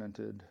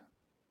unprecedented,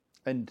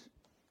 and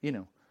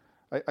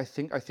I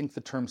think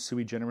the term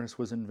sui generis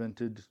was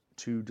invented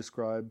to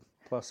describe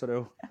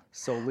Placido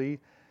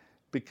solely,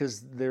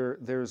 because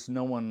there's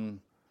no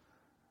one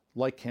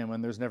like him,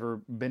 and there's never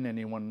been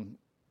anyone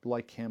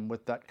like him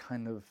with that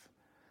kind of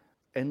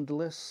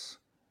endless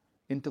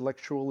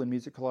intellectual and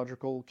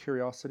musicological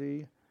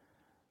curiosity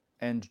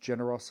and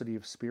generosity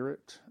of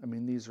spirit. I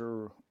mean, these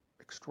are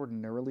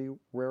extraordinarily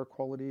rare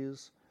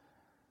qualities.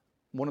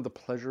 One of the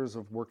pleasures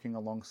of working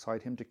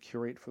alongside him to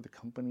curate for the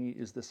company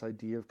is this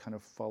idea of kind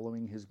of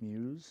following his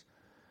muse,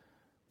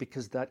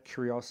 because that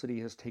curiosity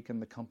has taken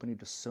the company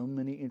to so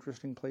many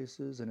interesting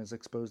places and has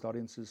exposed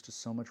audiences to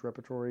so much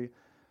repertory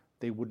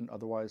they wouldn't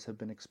otherwise have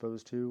been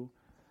exposed to.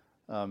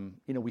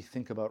 We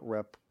think about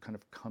rep kind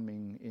of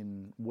coming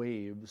in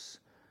waves,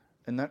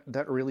 and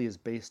that really is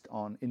based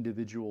on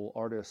individual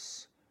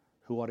artists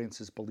who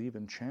audiences believe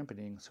in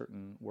championing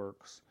certain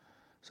works.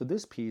 So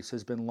this piece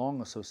has been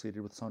long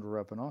associated with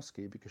Sandra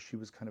Radvanovsky because she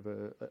was kind of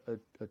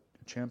a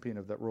champion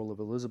of that role of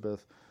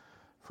Elizabeth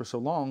for so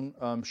long.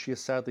 She has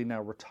sadly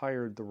now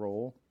retired the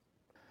role,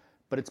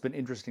 but it's been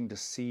interesting to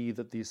see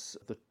that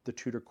the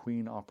Tudor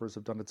Queen operas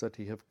of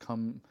Donizetti have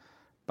come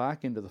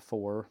back into the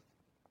fore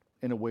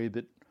in a way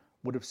that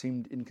would have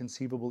seemed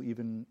inconceivable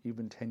even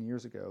 10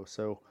 years ago.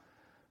 So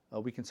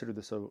we consider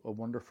this a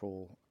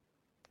wonderful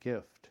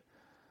gift.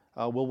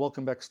 We'll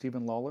welcome back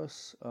Stephen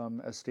Lawless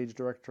as stage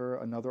director,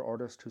 another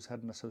artist who's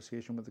had an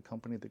association with the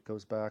company that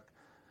goes back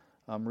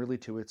really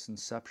to its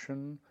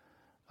inception.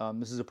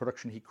 This is a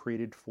production he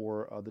created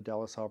for the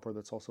Dallas Opera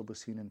that's also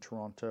was seen in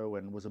Toronto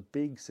and was a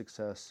big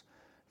success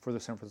for the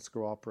San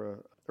Francisco Opera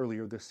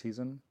earlier this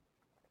season.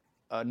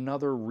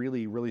 Another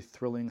really, really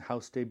thrilling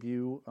house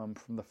debut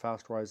from the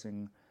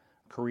fast-rising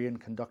Korean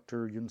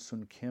conductor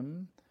Yoon-Sun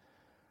Kim.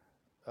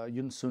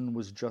 Yoon-Sun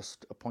was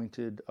just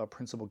appointed a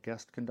principal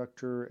guest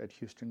conductor at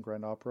Houston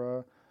Grand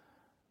Opera,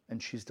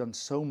 and she's done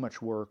so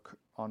much work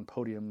on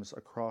podiums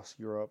across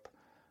Europe.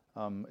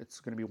 It's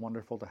going to be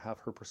wonderful to have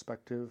her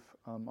perspective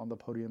on the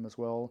podium as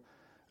well.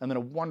 And then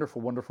a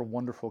wonderful, wonderful,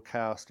 wonderful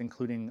cast,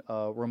 including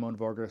Ramon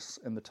Vargas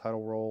in the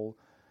title role.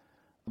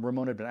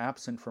 Ramon had been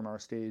absent from our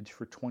stage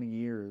for 20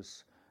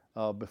 years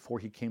before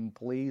he came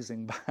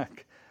blazing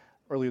back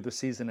earlier this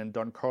season in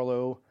Don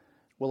Carlo.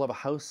 We'll have a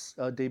house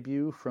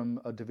debut from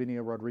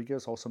Davinia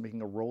Rodriguez, also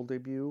making a role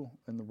debut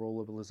in the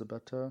role of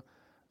Elisabetta,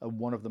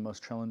 one of the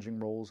most challenging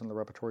roles in the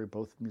repertory,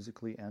 both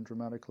musically and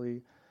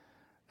dramatically.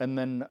 And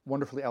then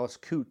wonderfully, Alice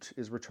Coote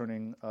is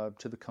returning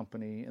to the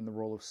company in the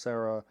role of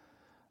Sarah.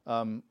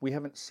 We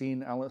haven't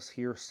seen Alice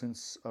here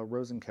since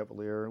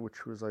Rosenkavalier,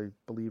 which was, I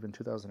believe, in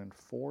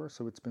 2004,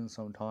 so it's been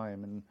some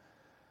time, and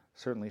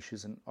certainly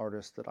she's an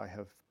artist that I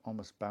have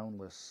almost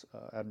boundless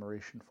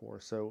admiration for.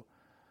 So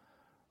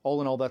all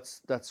in all,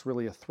 that's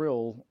really a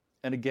thrill.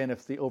 And again,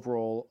 if the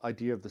overall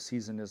idea of the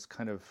season is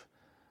kind of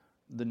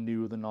the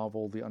new, the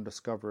novel, the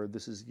undiscovered,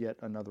 this is yet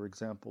another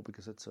example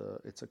because it's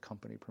a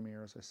company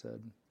premiere, as I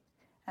said.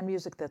 And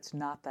music that's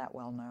not that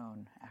well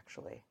known,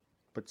 actually.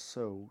 But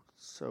so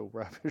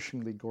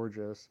ravishingly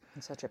gorgeous.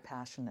 And such a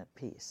passionate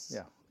piece.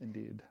 Yeah,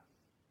 indeed.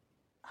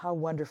 How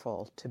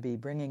wonderful to be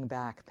bringing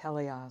back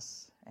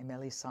Pelléas a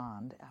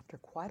Melisande after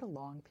quite a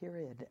long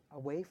period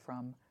away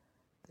from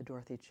the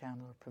Dorothy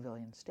Chandler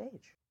Pavilion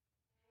stage.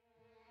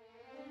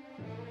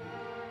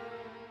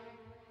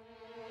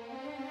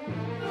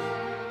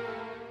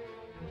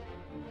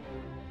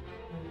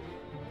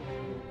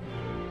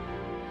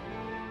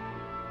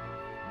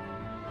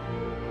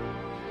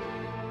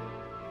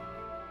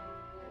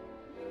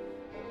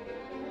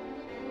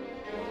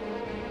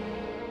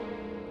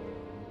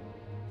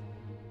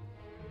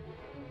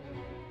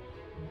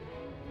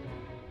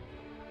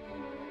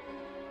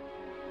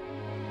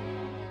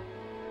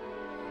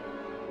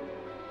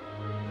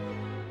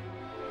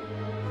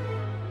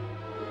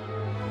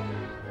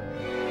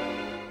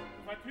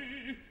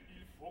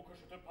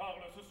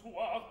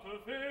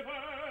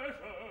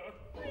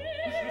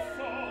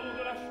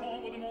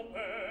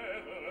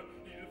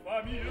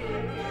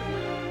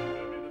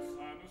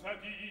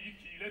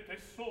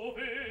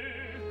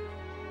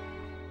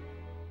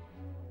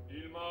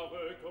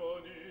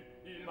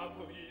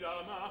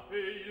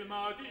 Et il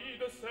m'a dit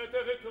de cet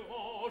air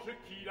étrange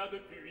qu'il a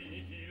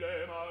depuis qu'il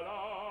est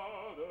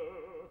malade.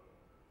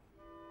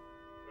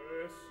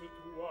 Est-ce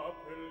toi,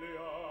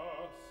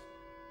 Péléas?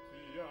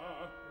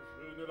 Tiens,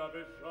 je ne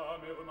l'avais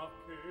jamais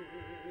remarqué.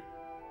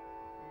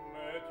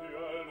 Mais tu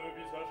as le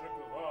visage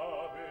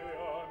grave et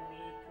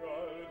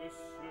amical de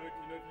ceux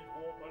qui ne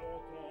vivront pas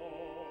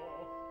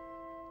longtemps.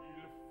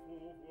 Il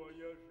faut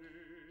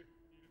voyager.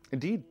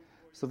 Indeed.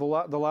 So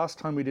the last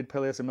time we did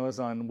Péléas and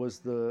Melisande was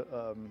the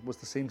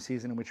same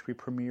season in which we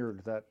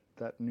premiered that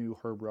new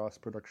Herb Ross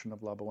production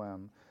of La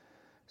Bohème.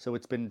 So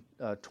it's been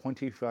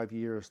 25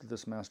 years that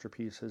this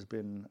masterpiece has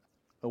been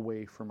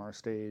away from our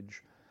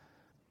stage.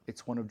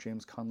 It's one of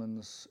James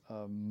Conlin's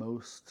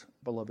most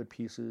beloved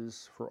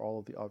pieces for all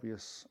of the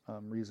obvious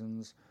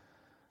reasons.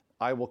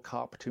 I will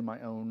cop to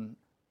my own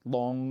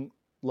long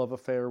love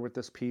affair with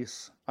this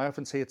piece. I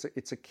often say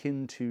it's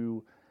akin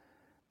to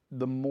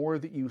the more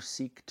that you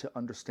seek to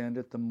understand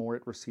it, the more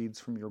it recedes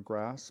from your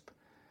grasp,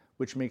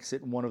 which makes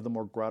it one of the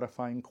more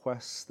gratifying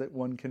quests that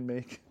one can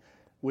make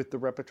with the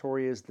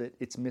repertory, is that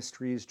its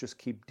mysteries just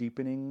keep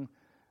deepening,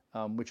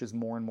 which is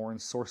more and more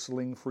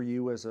ensorceling for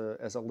you as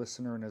a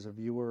listener and as a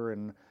viewer.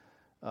 And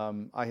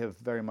I have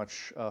very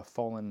much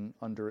fallen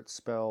under its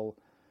spell.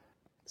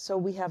 So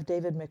we have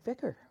David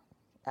McVicker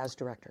as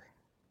director.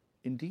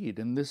 Indeed,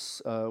 and this,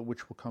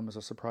 which will come as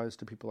a surprise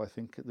to people, I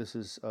think, this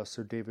is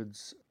Sir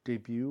David's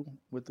debut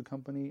with the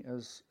company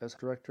as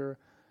director.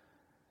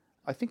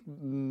 I think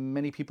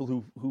many people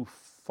who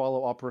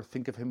follow opera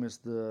think of him as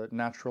the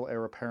natural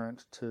heir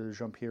apparent to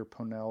Jean-Pierre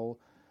Ponel,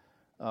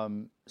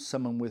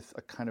 someone with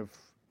a kind of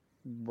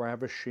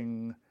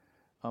ravishing,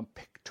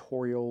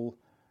 pictorial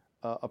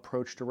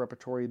approach to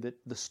repertory, that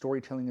the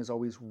storytelling is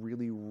always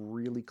really,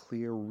 really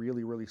clear,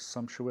 really, really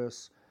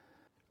sumptuous.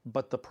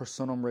 But the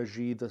personam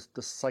regie,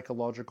 the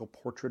psychological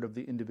portrait of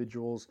the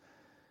individuals,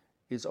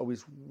 is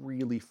always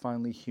really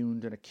finely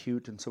hewn and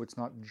acute, and so it's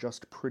not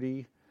just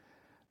pretty.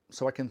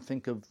 So I can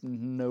think of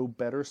no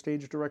better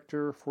stage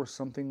director for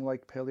something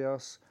like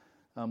Péléas,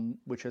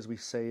 which, as we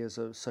say, is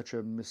such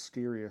a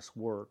mysterious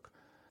work.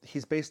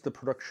 He's based the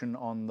production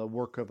on the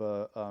work of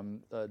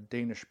a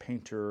Danish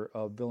painter,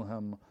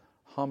 Wilhelm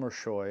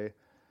Hammershøi,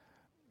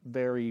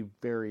 very,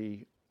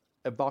 very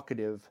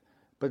evocative,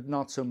 but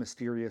not so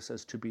mysterious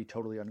as to be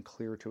totally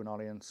unclear to an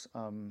audience.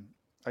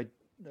 I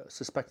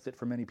suspect that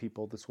for many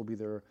people this will be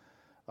their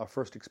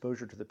first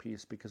exposure to the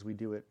piece because we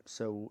do it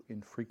so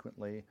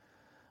infrequently.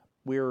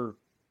 We're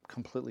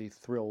completely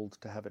thrilled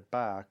to have it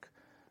back,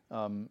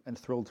 and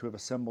thrilled to have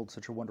assembled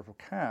such a wonderful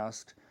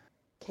cast.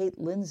 Kate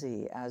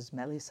Lindsay as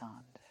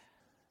Melisande.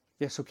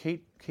 Yeah, so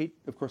Kate,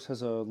 of course,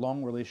 has a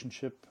long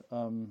relationship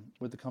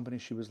with the company.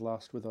 She was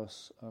last with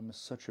us as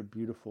such a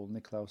beautiful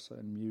Niklausse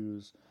and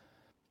muse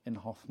in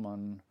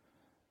Hoffmann,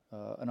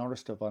 an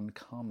artist of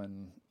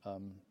uncommon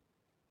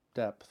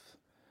depth.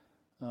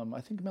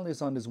 I think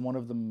Melisande is one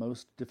of the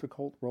most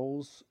difficult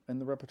roles in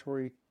the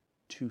repertory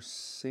to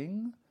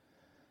sing,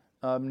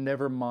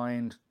 never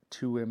mind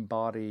to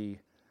embody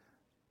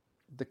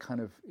the kind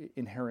of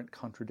inherent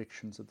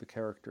contradictions of the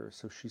character.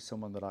 So she's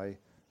someone that I'm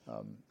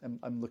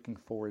looking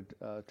forward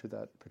to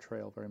that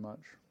portrayal very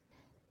much.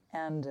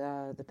 And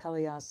the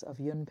Péléas of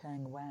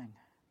Yunpeng Wang.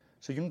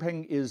 So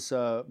Yunpeng is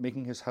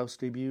making his house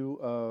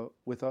debut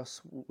with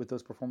us with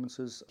those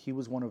performances. He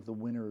was one of the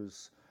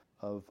winners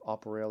of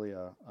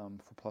Operalia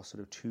for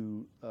Placido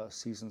 2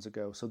 seasons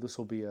ago. So this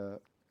will be a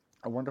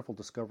wonderful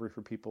discovery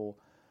for people.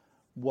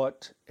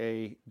 What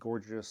a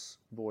gorgeous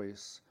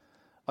voice.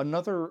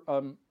 Another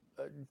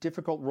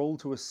difficult role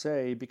to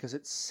essay because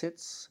it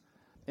sits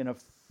in a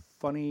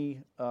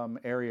funny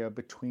area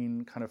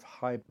between kind of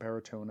high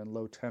baritone and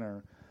low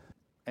tenor,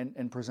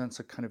 and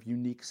presents a kind of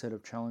unique set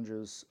of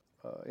challenges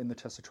in the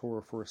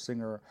tessitura for a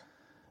singer,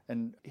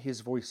 and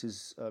his voice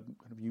is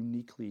kind of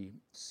uniquely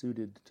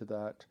suited to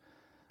that.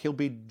 He'll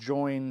be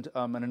joined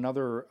in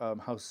another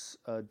house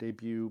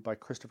debut by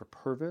Christopher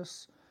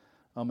Purvis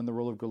in the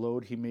role of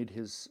Golode. He made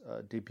his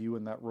debut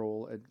in that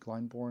role at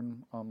Glyndebourne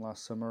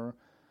last summer.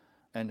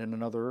 And in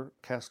another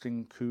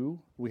casting coup,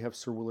 we have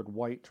Sir Willard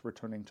White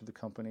returning to the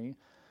company.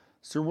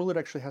 Sir Willard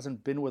actually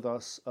hasn't been with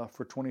us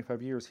for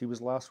 25 years. He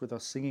was last with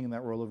us singing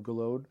that role of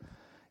Golod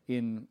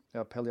in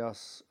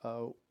Pelléas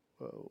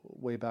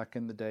way back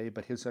in the day,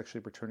 but he's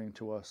actually returning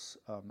to us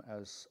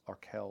as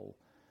Arkell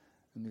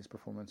in these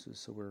performances,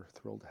 so we're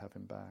thrilled to have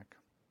him back.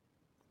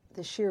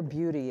 The sheer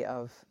beauty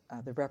of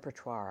the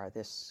repertoire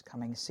this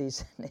coming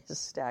season is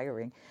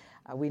staggering.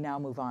 We now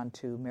move on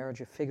to Marriage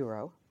of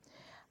Figaro,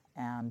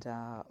 and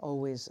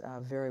always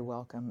a very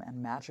welcome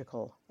and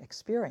magical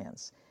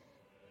experience.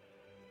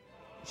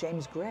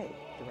 James Gray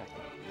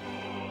directed.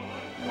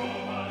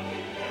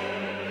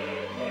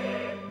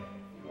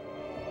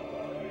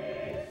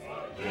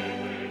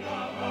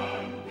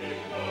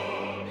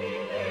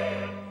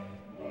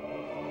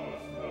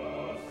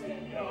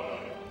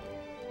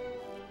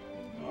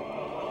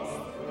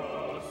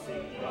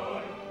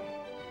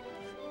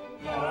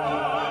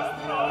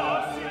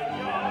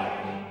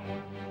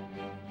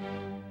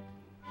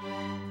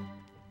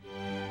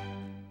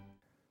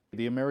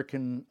 The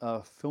American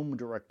film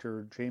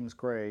director, James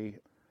Gray,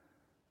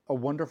 a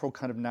wonderful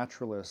kind of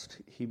naturalist.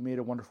 He made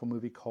a wonderful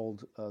movie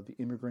called The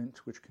Immigrant,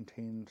 which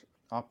contained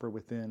opera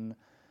within.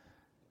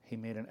 He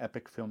made an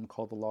epic film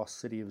called The Lost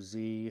City of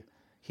Z.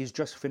 He's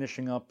just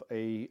finishing up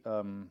this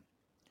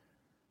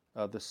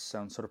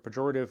sounds sort of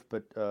pejorative,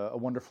 but a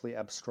wonderfully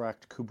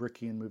abstract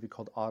Kubrickian movie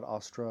called Ad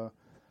Astra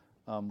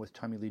with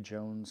Tommy Lee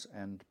Jones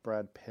and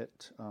Brad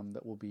Pitt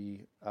that will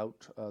be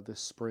out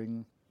this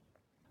spring.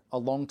 A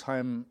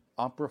longtime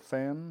opera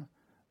fan,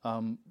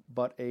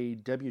 but a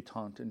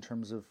debutante in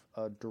terms of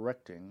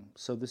directing.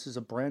 So this is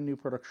a brand new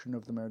production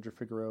of The Marriage of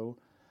Figaro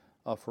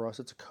for us.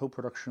 It's a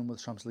co-production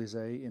with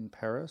Champs-Élysées in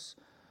Paris.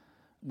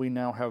 We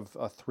now have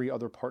 3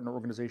 other partner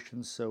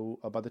organizations, so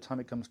by the time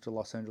it comes to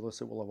Los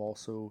Angeles, it will have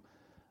also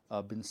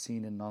been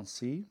seen in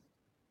Nancy.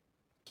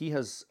 He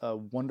has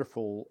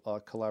wonderful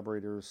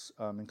collaborators,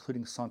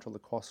 including Sandra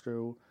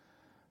Lequastro,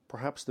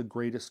 perhaps the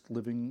greatest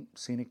living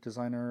scenic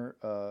designer.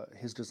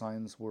 His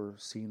designs were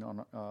seen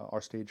on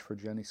our stage for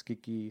Gianni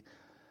Schicchi.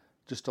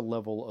 Just a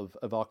level of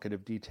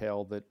evocative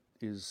detail that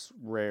is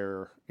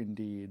rare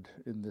indeed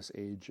in this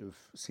age of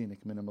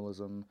scenic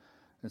minimalism,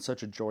 and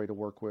such a joy to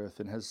work with,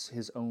 and has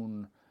his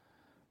own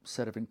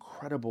set of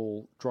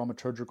incredible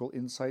dramaturgical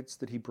insights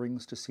that he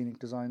brings to scenic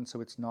design,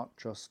 so it's not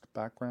just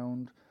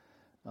background.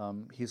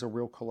 He's a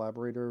real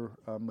collaborator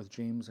with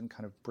James in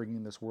kind of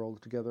bringing this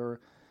world together.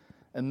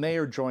 And they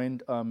are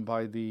joined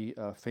by the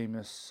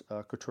famous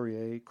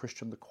couturier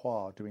Christian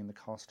Lacroix doing the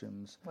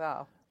costumes.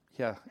 Wow.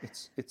 Yeah,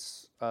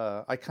 it's.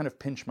 I kind of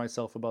pinch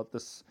myself about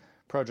this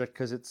project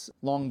because it's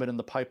long been in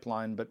the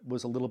pipeline, but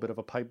was a little bit of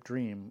a pipe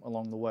dream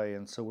along the way,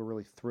 and so we're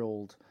really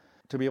thrilled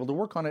to be able to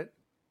work on it.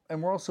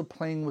 And we're also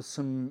playing with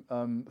some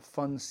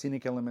fun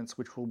scenic elements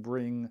which will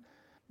bring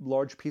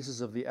large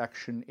pieces of the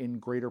action in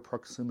greater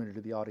proximity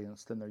to the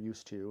audience than they're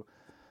used to.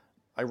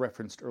 I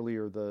referenced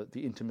earlier the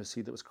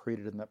intimacy that was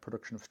created in that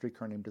production of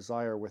Streetcar Named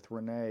Desire with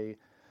Renee.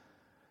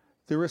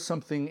 There is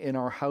something in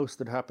our house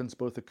that happens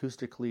both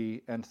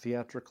acoustically and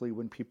theatrically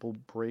when people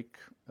break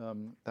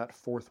that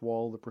fourth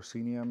wall, the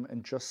proscenium,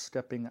 and just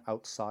stepping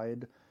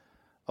outside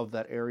of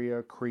that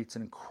area creates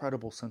an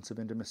incredible sense of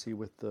intimacy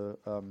with the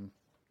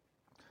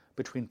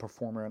between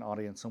performer and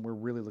audience, and we're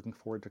really looking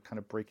forward to kind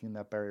of breaking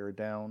that barrier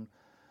down.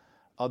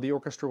 The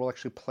orchestra will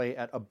actually play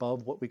at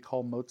above what we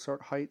call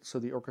Mozart height, so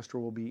the orchestra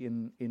will be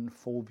in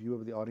full view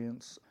of the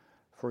audience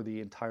for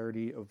the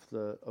entirety of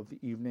the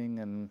evening,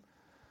 and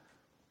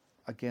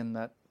again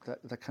that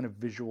kind of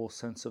visual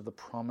sense of the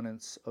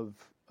prominence of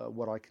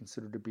what I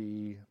consider to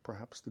be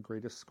perhaps the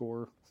greatest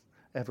score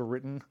ever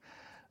written.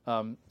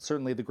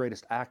 Certainly the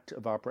greatest act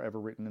of opera ever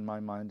written in my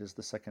mind is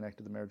the second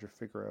act of The Marriage of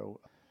Figaro.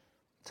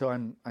 So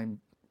I'm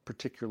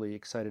particularly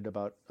excited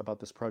about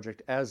this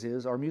project, as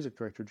is our music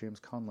director James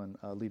Conlon,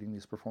 leading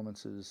these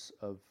performances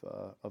of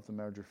The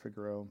Marriage of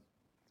Figaro,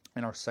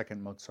 and our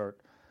second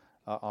Mozart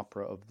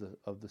opera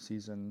of the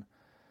season.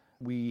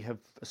 We have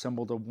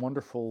assembled a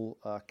wonderful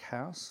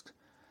cast.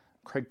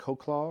 Craig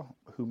Coklaw,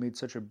 who made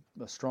such a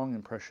strong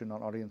impression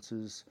on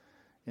audiences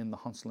in the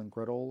Hansel and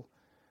Gretel.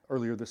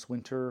 Earlier this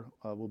winter,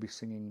 will be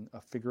singing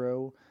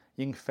Figaro.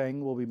 Ying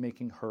Feng will be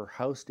making her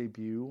house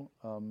debut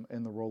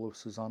in the role of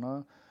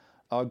Susanna.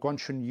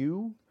 Guanchun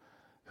Yu,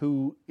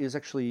 who is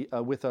actually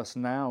with us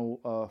now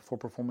for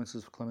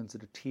performances of Clemenza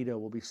de Tito,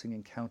 will be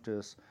singing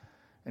Countess.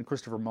 And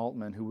Christopher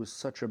Maltman, who was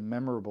such a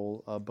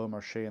memorable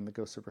Beaumarchais in The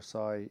Ghosts of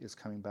Versailles, is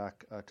coming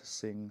back to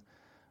sing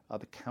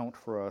the Count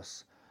for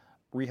us.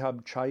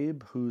 Rehab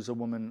Chaib, who's a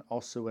woman,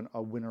 also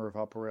a winner of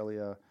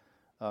Operalia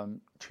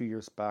 2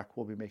 years back,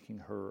 will be making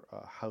her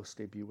house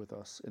debut with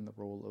us in the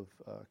role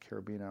of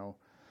Cherubino.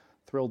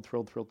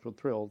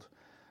 Thrilled.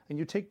 And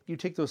you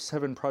take those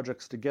 7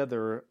 projects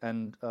together,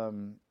 and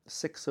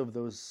 6 of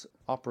those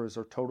operas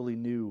are totally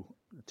new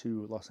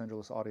to Los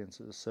Angeles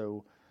audiences.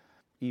 So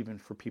even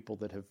for people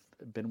that have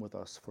been with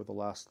us for the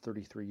last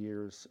 33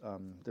 years,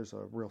 there's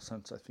a real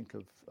sense, I think,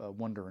 of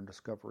wonder and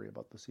discovery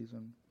about the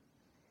season.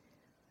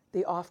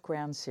 The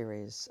Off-Grand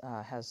series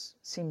has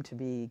seemed to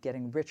be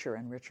getting richer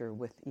and richer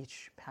with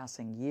each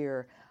passing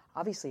year.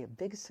 Obviously a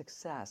big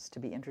success to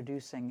be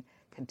introducing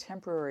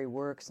contemporary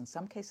works, in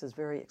some cases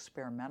very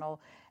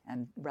experimental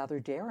and rather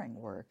daring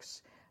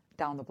works,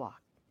 down the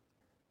block?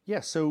 Yeah,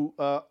 so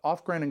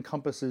off-grant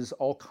encompasses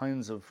all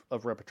kinds of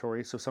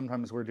repertory. So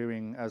sometimes we're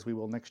doing, as we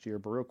will next year,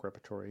 Baroque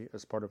repertory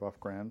as part of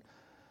off-grant.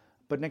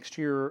 But next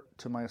year,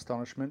 to my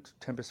astonishment,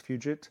 Tempus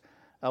Fugit,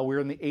 we're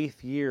in the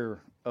 8th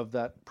year of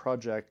that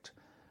project,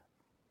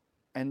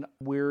 and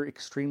we're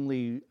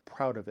extremely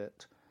proud of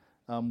it.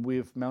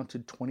 We've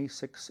mounted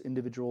 26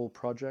 individual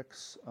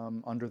projects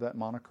under that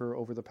moniker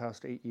over the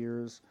past 8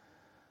 years.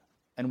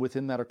 And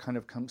within that are kind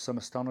of some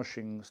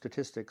astonishing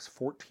statistics: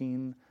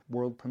 14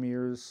 world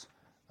premieres,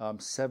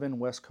 7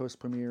 West Coast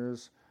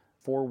premieres,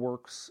 4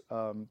 works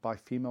by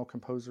female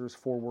composers,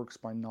 4 works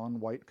by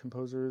non-white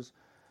composers.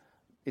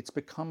 It's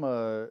become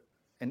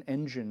an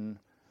engine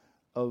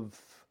of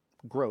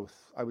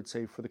growth, I would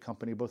say, for the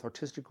company, both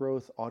artistic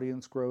growth,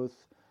 audience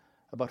growth.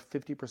 About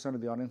 50% of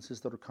the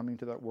audiences that are coming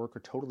to that work are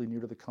totally new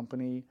to the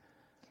company.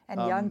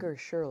 And younger,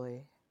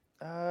 surely.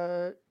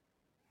 I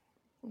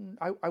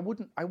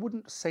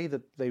wouldn't say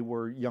that they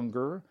were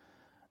younger.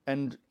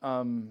 And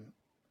I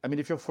mean,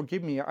 if you'll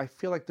forgive me, I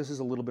feel like this is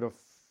a little bit of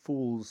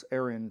fool's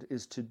errand,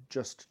 is to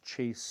just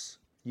chase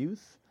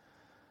youth.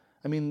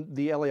 I mean,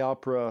 the LA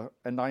Opera,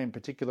 and I in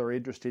particular, are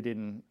interested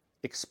in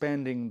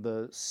expanding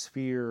the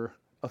sphere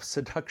of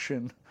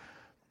seduction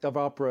of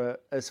opera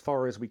as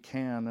far as we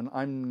can. And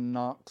I'm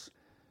not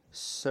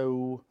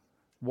so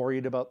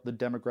worried about the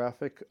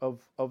demographic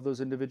of those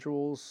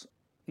individuals.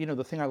 You know,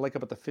 the thing I like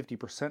about the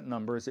 50%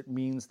 number is it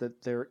means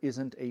that there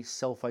isn't a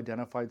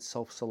self-identified,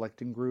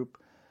 self-selecting group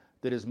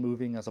that is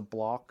moving as a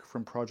block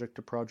from project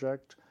to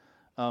project.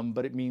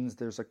 But it means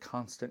there's a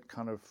constant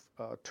kind of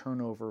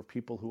turnover of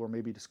people who are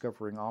maybe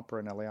discovering opera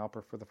and LA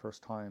Opera for the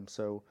first time.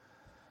 So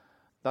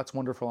that's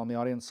wonderful on the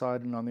audience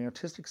side. And on the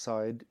artistic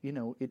side, you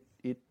know,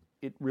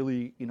 it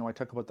really, you know, I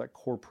talk about that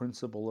core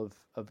principle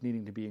of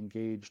needing to be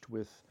engaged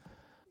with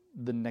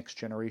the next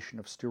generation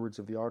of stewards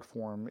of the art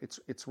form.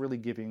 It's really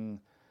giving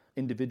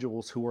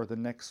individuals who are the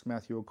next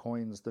Matthew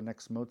O'Coins, the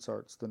next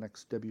Mozarts, the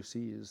next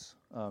Debussy's,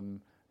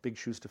 big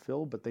shoes to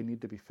fill, but they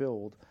need to be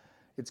filled.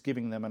 It's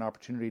giving them an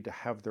opportunity to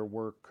have their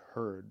work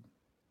heard.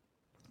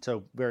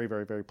 So very,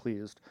 very, very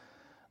pleased.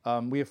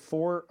 We have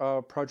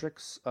 4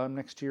 projects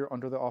next year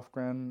under the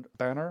Off-Grant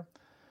banner.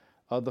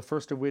 The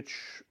first of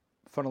which,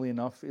 funnily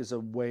enough, is a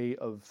way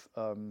of,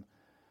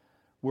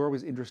 we're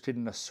always interested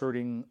in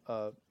asserting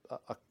a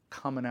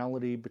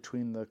commonality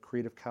between the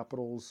creative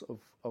capitals of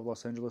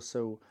Los Angeles.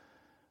 So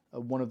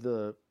one of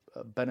the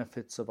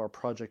benefits of our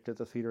project at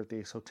the theater at the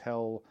Ace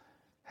Hotel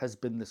has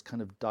been this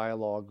kind of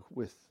dialogue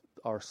with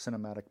our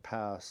cinematic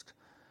past.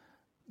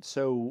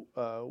 So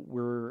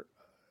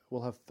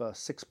we'll have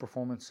 6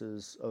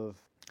 performances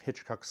of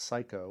Hitchcock's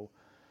Psycho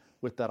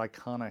with that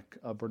iconic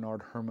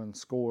Bernard Herrmann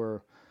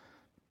score,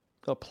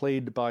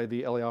 played by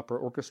the LA Opera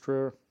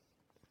Orchestra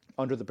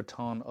under the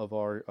baton of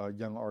our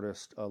young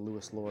artist,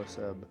 Louis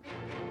Loriseb.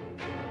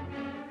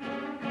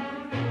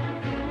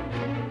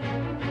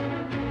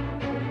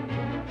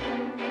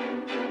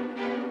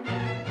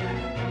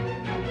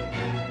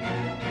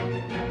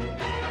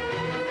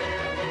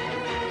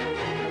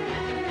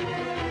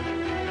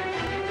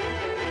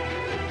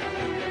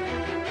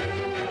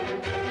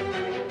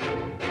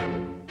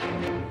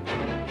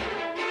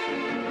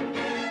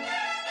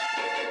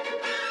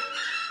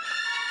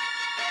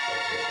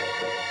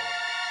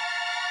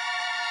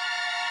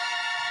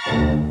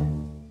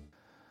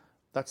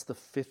 That's the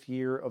 5th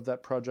year of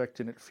that project,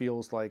 and it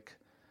feels like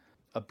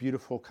a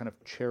beautiful kind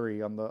of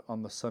cherry on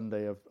the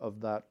sundae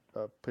of that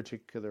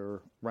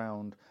particular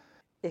round.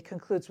 It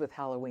concludes with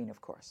Halloween,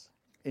 of course.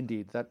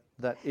 Indeed, that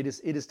it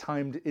is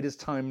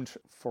timed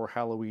for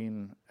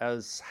Halloween,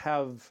 as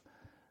have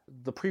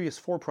the previous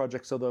 4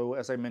 projects. Although,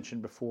 as I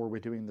mentioned before, we're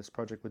doing this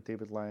project with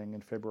David Lang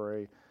in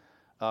February,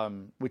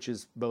 which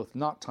is both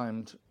not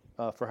timed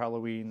for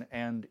Halloween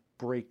and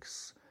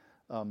breaks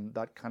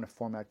that kind of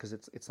format, because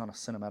it's not a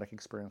cinematic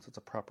experience, it's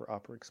a proper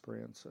opera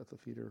experience at the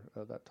theater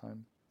at that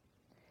time.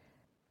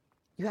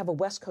 You have a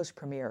West Coast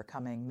premiere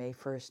coming May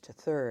 1st to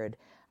 3rd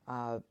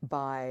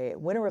by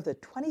winner of the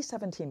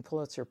 2017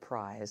 Pulitzer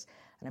Prize,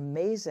 an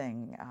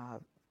amazing,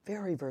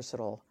 very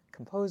versatile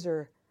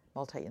composer,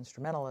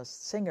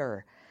 multi-instrumentalist,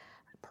 singer,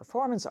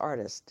 performance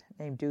artist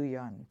named Du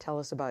Yun. Tell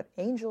us about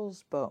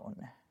Angel's Bone.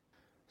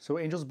 So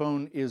Angel's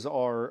Bone is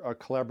our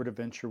collaborative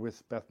venture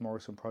with Beth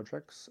Morrison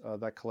Projects.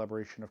 That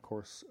collaboration, of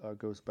course,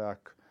 goes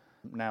back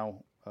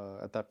now,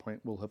 at that point,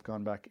 will have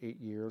gone back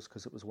 8 years,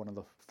 because it was one of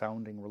the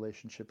founding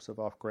relationships of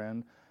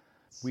Off-Grant.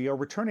 We are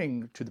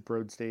returning to the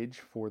Broad Stage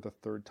for the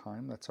 3rd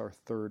time. That's our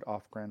 3rd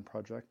Off-Grant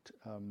project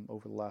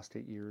over the last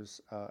 8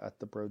 years at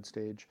the Broad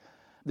Stage.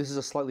 This is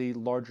a slightly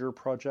larger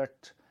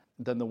project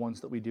than the ones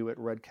that we do at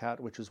Red Cat,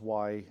 which is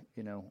why,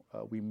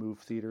 we move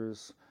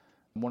theaters.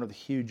 One of the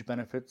huge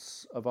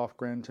benefits of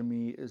Off-Grant to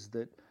me is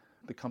that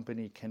the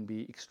company can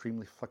be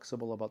extremely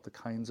flexible about the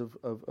kinds of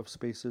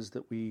spaces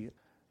that we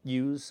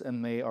use,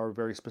 and they are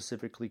very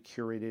specifically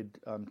curated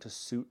to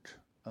suit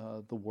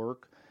the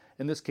work.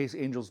 In this case,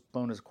 Angel's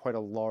Bone is quite a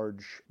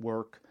large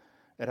work,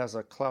 It has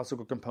a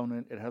classical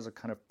component. It has a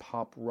kind of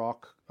pop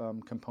rock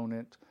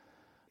component.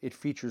 It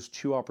features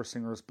 2 opera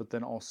singers, but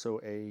then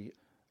also a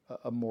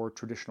more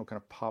traditional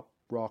kind of pop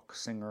rock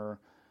singer.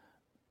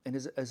 And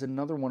as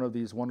another one of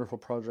these wonderful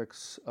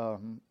projects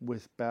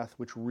with Beth,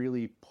 which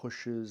really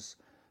pushes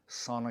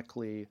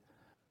sonically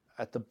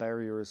at the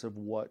barriers of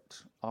what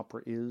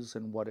opera is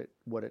and what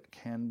it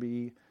can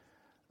be.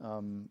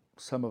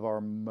 Some of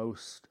our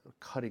most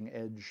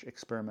cutting-edge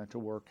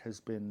experimental work has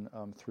been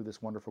through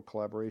this wonderful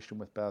collaboration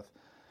with Beth.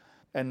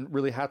 And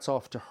really hats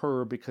off to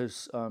her,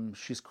 because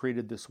she's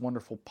created this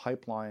wonderful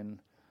pipeline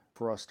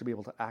for us to be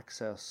able to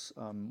access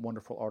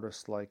wonderful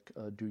artists like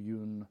Du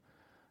Yun.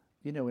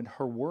 You know, in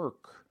her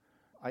work,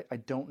 I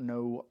don't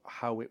know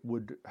how it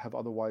would have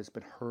otherwise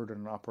been heard on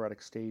an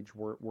operatic stage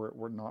were it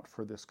were not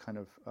for this kind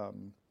of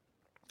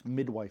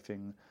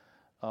midwifing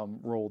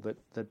role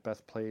that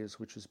Beth plays,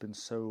 which has been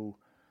so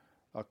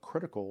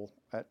critical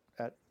at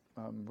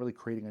really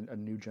creating a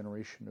new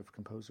generation of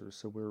composers.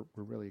 So we're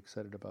really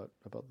excited about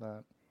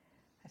that.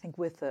 I think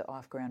with the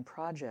Off Grand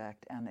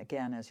project, and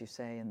again, as you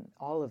say, in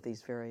all of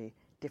these very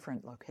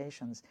different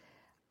locations,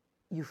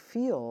 you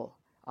feel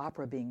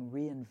opera being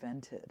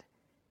reinvented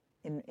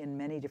in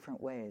many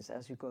different ways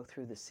as you go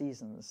through the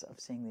seasons of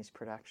seeing these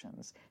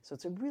productions. So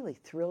it's a really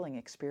thrilling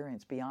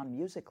experience beyond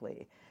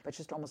musically, but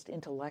just almost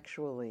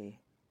intellectually.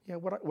 Yeah,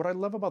 what I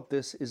love about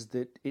this is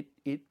that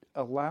it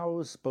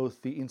allows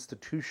both the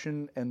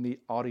institution and the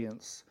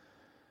audience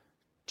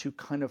to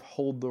kind of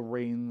hold the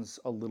reins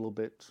a little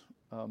bit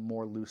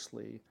more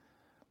loosely.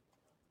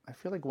 I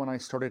feel like when I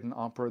started in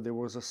opera, there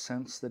was a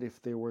sense that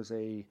if there was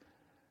a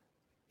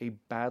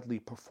badly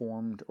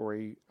performed or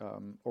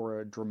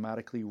a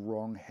dramatically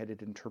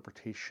wrong-headed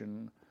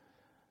interpretation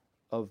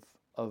of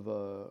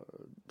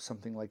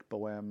something like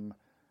Bohème,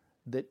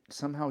 that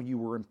somehow you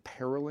were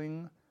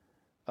imperiling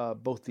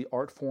both the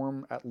art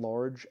form at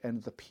large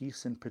and the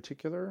piece in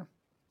particular.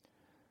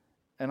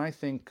 And I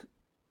think,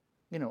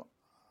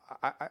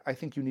 I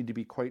think you need to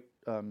be quite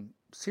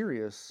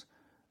serious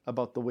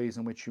about the ways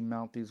in which you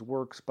mount these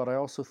works, but I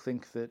also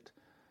think that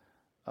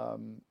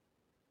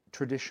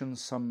traditions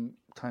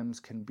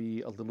sometimes can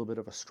be a little bit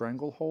of a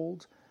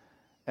stranglehold,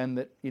 and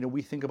that,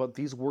 we think about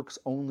these works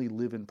only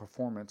live in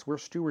performance. We're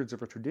stewards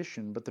of a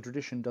tradition, but the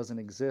tradition doesn't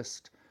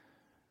exist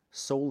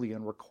solely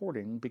in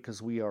recording,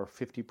 because we are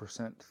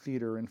 50%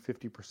 theater and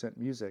 50%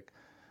 music.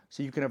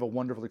 So you can have a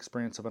wonderful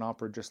experience of an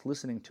opera just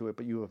listening to it,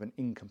 but you have an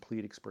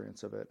incomplete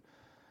experience of it.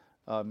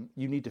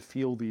 You need to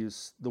feel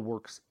the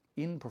works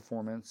in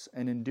performance,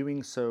 and in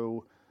doing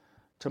so,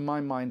 to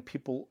my mind,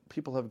 people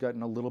have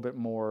gotten a little bit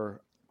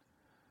more,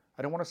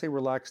 I don't want to say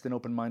relaxed and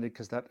open-minded,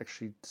 because that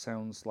actually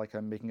sounds like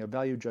I'm making a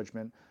value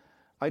judgment.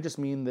 I just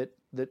mean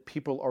that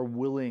people are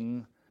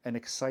willing and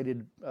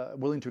excited,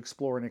 willing to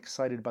explore and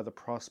excited by the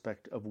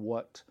prospect of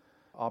what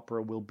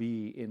opera will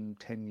be in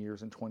 10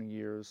 years and 20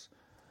 years.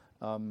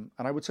 And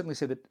I would certainly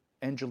say that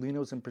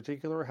Angelenos in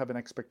particular have an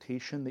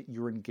expectation that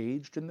you're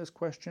engaged in this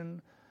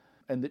question,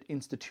 and that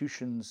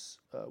institutions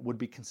would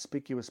be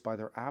conspicuous by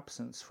their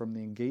absence from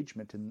the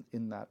engagement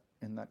in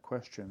that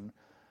question.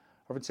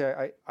 I would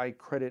say I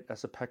credit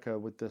Esa-Pekka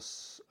with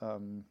this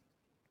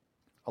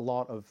a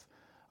lot of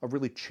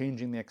really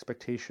changing the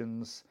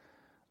expectations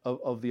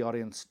of the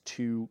audience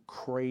to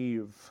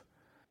crave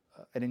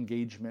an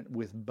engagement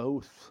with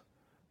both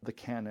the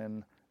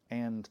canon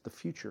and the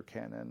future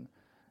canon,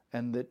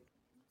 and that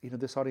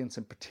this audience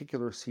in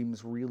particular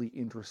seems really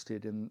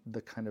interested in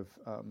the kind of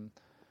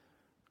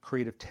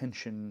creative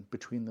tension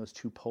between those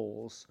two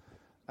poles.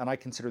 And I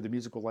consider the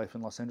musical life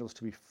in Los Angeles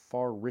to be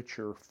far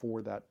richer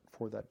for that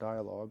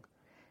dialogue.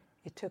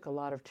 It took a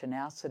lot of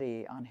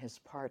tenacity on his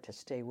part to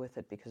stay with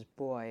it, because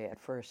boy, at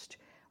first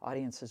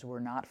audiences were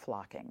not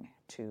flocking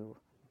to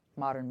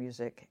modern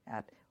music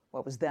at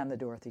what was then the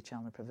Dorothy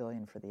Chandler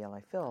Pavilion for the LA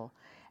Phil.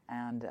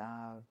 And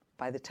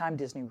by the time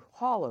Disney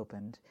Hall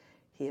opened,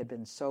 he had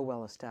been so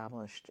well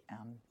established,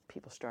 and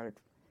people started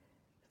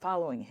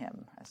following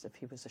him as if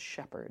he was a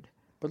shepherd.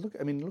 But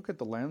look at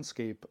the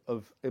landscape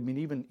of,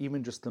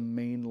 even just the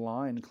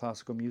mainline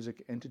classical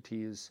music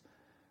entities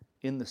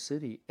in the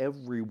city.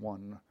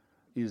 Everyone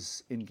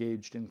is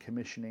engaged in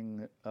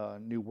commissioning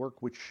new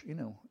work, which,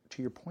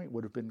 to your point,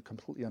 would have been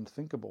completely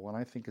unthinkable, and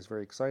I think is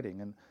very exciting.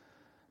 And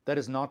that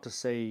is not to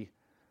say,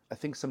 I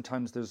think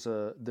sometimes there's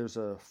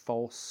a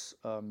false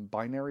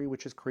binary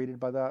which is created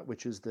by that,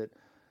 which is that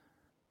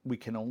we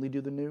can only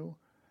do the new.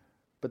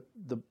 But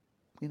the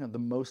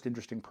most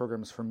interesting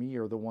programs for me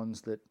are the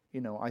ones that,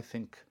 I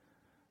think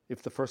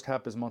if the first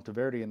half is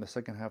Monteverdi and the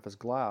second half is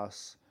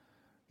Glass,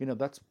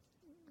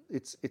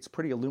 it's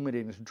pretty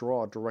illuminating to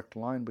draw a direct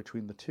line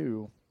between the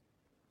two.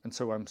 And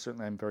so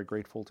I'm very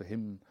grateful to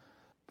him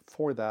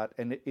for that.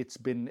 And it's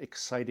been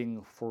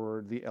exciting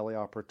for the LA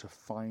Opera to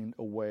find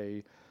a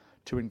way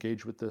to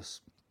engage with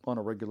this on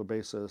a regular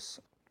basis,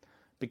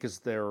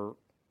 because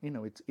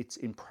it's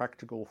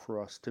impractical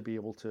for us to be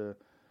able to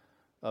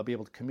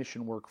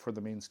commission work for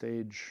the main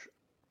stage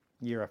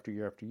year after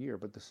year after year.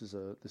 But this is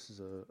a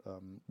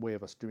way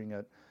of us doing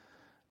it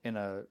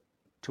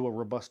to a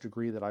robust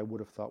degree that I would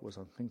have thought was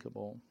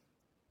unthinkable.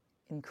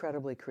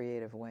 incredibly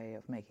creative way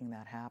of making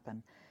that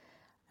happen.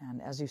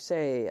 And as you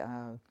say,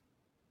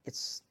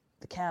 it's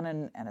the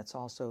canon and it's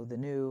also the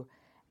new.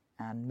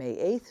 And May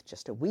 8th,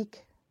 just a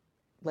week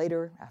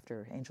later,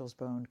 after Angel's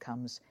Bone,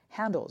 comes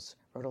Handel's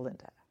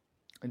Rodelinda.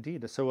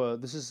 Indeed. So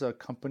this is a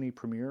company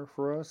premiere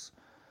for us.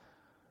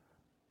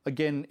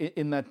 Again,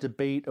 in that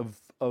debate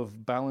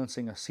of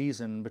balancing a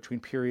season between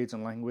periods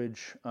and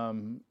language,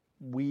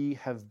 we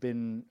have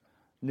been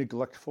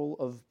neglectful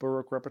of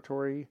Baroque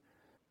repertory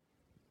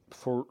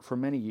for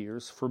many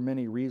years, for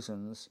many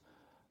reasons.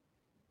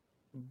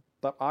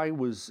 But I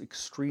was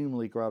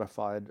extremely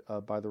gratified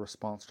by the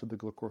response to the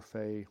Gluck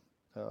Orphée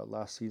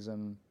last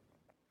season,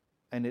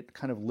 and it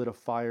kind of lit a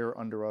fire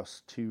under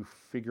us to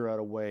figure out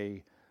a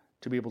way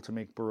to be able to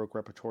make Baroque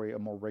repertory a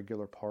more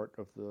regular part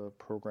of the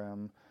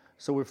program.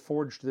 So we've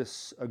forged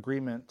this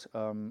agreement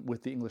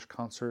with the English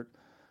Concert,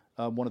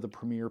 one of the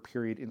premier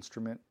period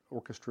instrument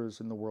orchestras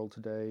in the world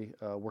today,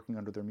 working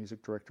under their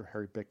music director,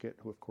 Harry Bickett,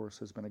 who of course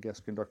has been a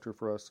guest conductor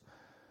for us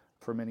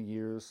for many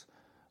years,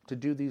 to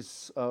do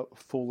these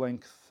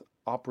full-length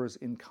operas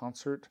in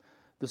concert.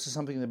 This is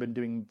something they've been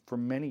doing for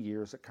many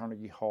years at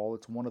Carnegie Hall.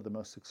 It's one of the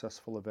most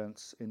successful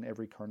events in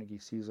every Carnegie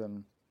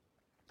season.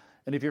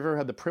 And if you've ever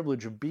had the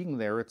privilege of being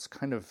there, it's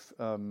kind of,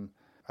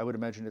 I would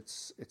imagine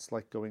it's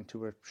like going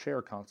to a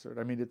Cher concert.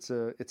 I mean,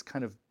 it's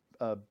kind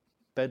of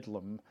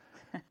bedlam.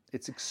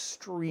 It's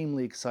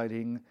extremely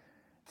exciting.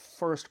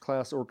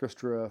 First-class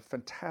orchestra,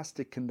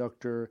 fantastic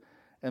conductor,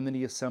 and then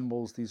he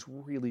assembles these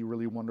really,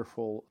 really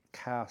wonderful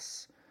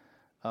casts.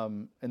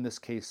 In this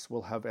case,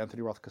 we'll have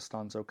Anthony Roth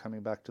Costanzo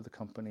coming back to the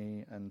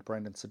company, and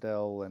Brandon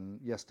Siddell and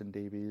Yeston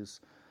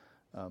Davies,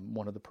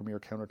 one of the premier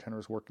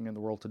countertenors working in the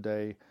world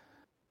today,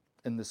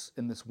 in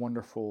this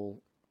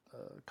wonderful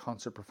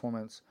concert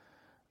performance.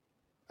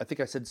 I think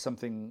I said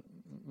something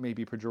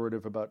maybe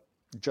pejorative about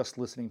just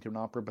listening to an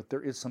opera, but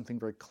there is something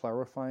very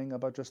clarifying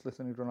about just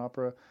listening to an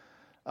opera.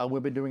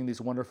 We've been doing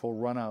these wonderful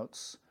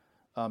runouts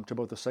to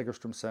both the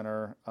Segerstrom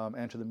Center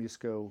and to the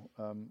Musico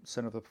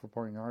Center of the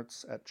Performing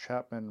Arts at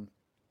Chapman,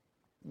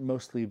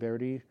 mostly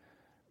Verdi,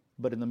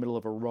 but in the middle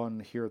of a run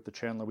here at the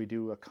Chandler, we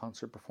do a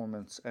concert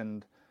performance,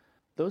 and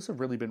those have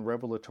really been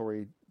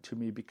revelatory to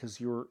me because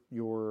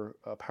your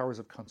powers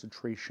of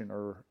concentration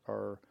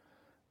are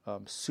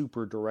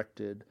super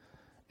directed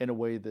in a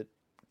way that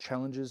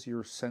challenges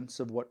your sense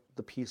of what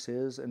the piece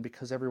is, and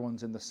because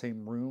everyone's in the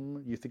same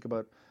room,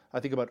 I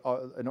think about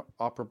an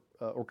opera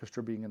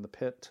orchestra being in the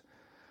pit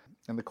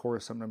and the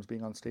chorus sometimes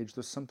being on stage.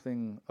 There's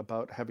something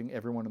about having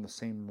everyone in the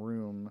same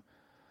room.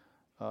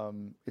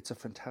 It's a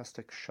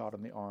fantastic shot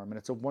in the arm, and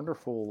it's a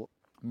wonderful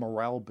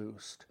morale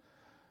boost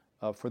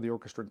for the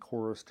orchestra and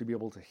chorus to be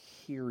able to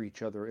hear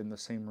each other in the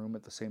same room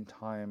at the same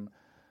time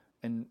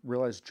and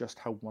realize just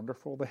how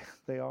wonderful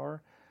they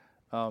are.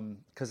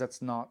 Because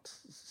that's not,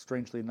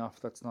 strangely enough,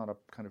 that's not a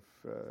kind of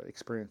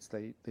experience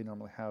they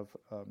normally have.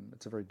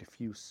 It's a very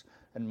diffuse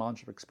and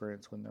modular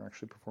experience when they're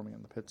actually performing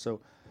in the pit.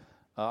 So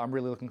I'm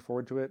really looking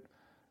forward to it.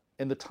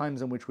 In the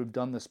times in which we've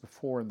done this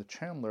before in the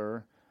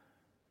Chandler,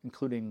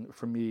 including,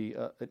 for me,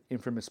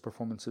 infamous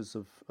performances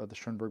of the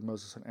Schoenberg,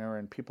 Moses and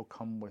Aaron, people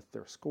come with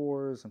their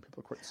scores and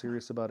people are quite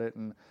serious about it.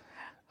 And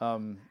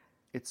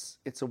it's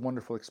a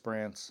wonderful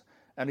experience.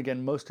 And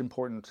again, most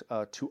important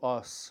to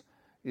us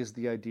is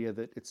the idea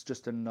that it's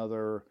just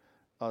another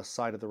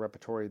side of the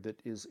repertory that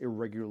is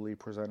irregularly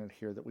presented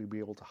here that we'd be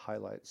able to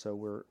highlight. So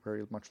we're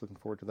very much looking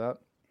forward to that.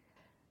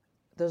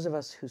 Those of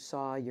us who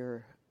saw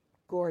your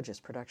gorgeous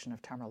production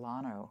of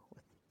Tamerlano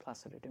with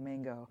Placido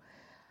Domingo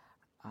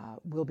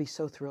will be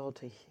so thrilled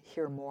to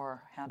hear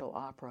more Handel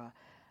opera,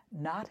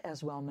 not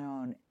as well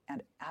known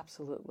and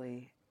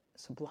absolutely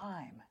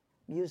sublime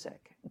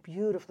music,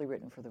 beautifully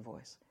written for the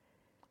voice.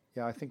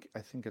 Yeah, I think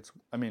it's,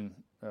 I mean,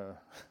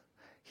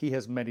 he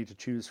has many to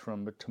choose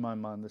from, but to my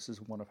mind, this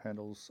is one of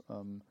Handel's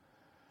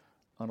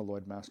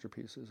unalloyed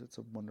masterpieces. It's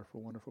a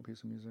wonderful, wonderful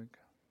piece of music.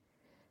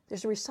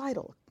 There's a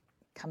recital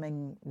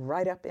coming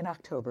right up in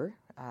October,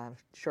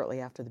 shortly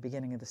after the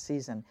beginning of the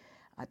season.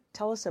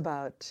 Tell us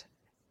about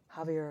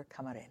Javier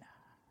Camarena.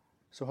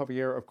 So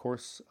Javier, of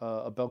course,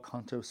 a bel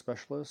canto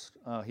specialist.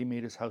 He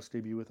made his house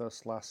debut with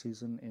us last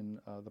season in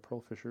The Pearl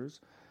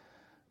Fishers.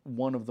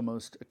 One of the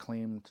most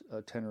acclaimed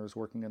tenors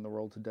working in the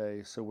world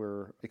today. So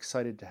we're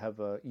excited to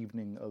have an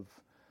evening of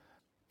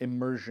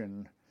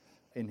immersion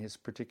in his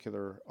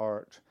particular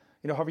art.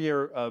 You know,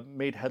 Javier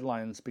made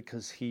headlines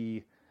because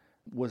he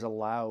was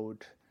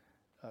allowed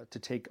to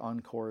take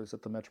encores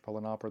at the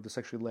Metropolitan Opera. This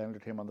actually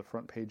landed him on the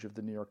front page of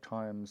the New York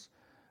Times.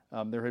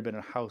 There had been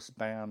a house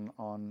ban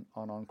on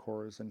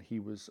encores, and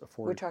he was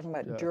afforded... We're talking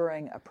about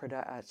during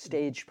a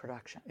stage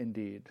production.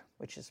 Indeed.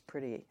 Which is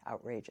pretty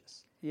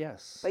outrageous.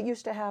 Yes. But it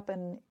used to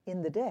happen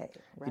in the day,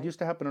 right? It used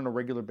to happen on a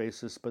regular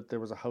basis, but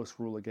there was a house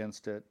rule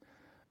against it,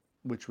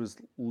 which was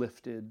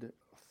lifted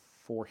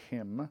for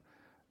him,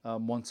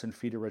 once in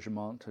Fide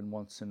Regiment and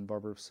once in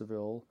Barber of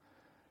Seville.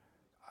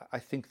 I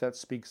think that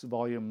speaks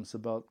volumes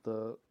about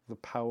the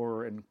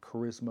power and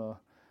charisma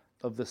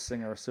of the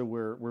singer, so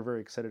we're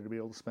very excited to be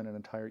able to spend an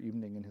entire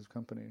evening in his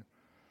company.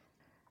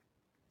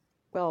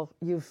 Well,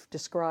 you've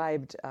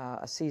described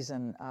a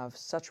season of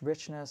such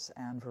richness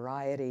and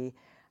variety,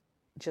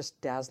 just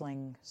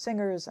dazzling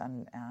singers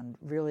and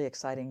really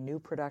exciting new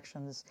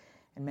productions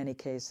in many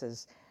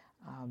cases.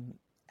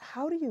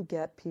 How do you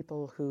get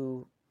people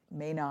who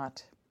may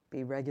not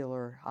be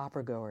regular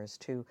opera goers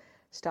to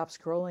stop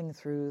scrolling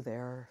through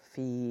their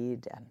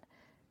feed and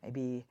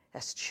maybe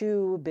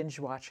eschew binge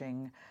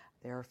watching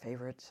their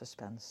favorite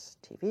suspense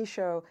TV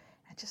show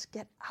and just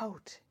get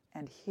out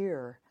and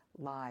hear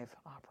live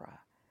opera?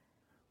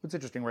 It's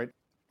interesting, right?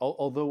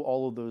 Although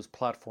all of those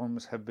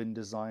platforms have been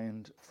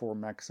designed for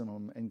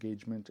maximum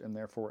engagement and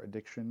therefore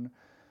addiction,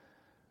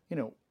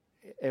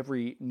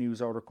 every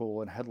news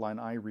article and headline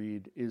I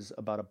read is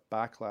about a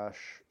backlash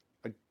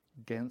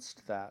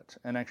against that.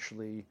 And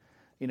actually,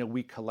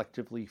 we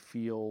collectively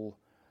feel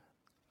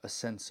a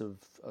sense of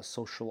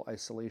social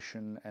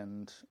isolation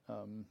and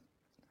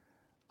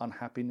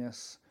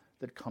unhappiness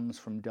that comes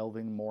from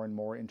delving more and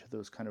more into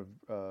those kind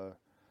of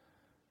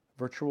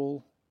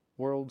virtual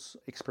worlds,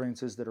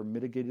 experiences that are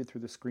mitigated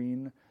through the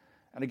screen.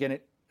 And again,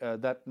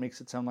 that makes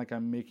it sound like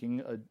I'm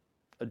making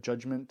a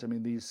judgment. I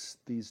mean,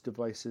 these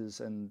devices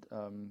and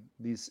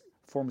these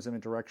forms of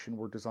interaction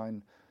were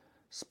designed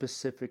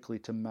specifically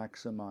to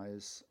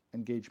maximize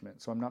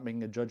engagement. So I'm not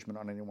making a judgment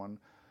on anyone.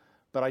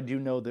 But I do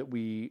know that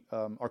we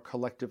are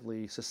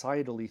collectively,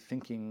 societally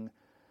thinking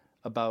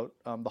about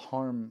the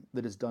harm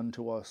that is done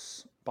to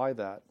us by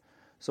that.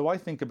 So I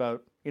think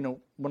about,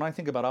 when I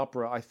think about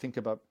opera, I think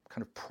about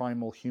kind of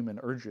primal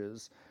human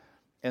urges.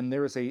 And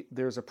there's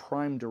a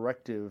prime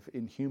directive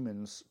in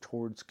humans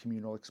towards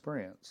communal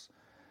experience.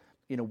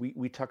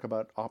 We talk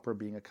about opera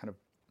being a kind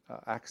of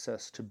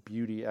access to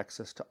beauty,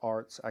 access to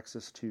arts,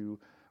 access to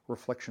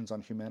reflections on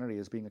humanity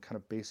as being a kind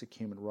of basic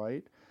human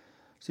right.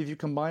 So if you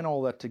combine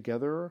all that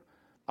together,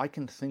 I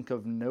can think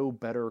of no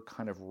better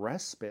kind of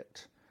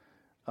respite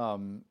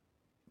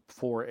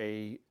for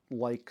a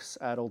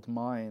likes-addled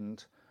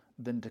mind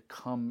than to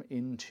come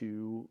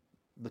into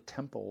the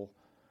temple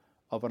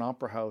of an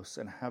opera house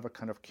and have a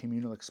kind of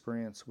communal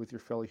experience with your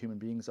fellow human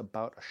beings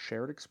about a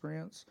shared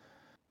experience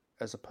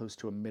as opposed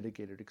to a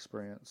mitigated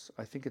experience.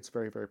 I think it's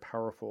very, very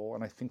powerful,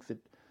 and I think that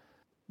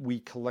we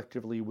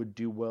collectively would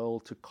do well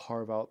to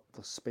carve out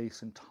the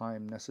space and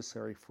time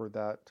necessary for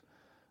that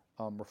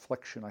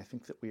reflection. I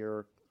think that we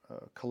are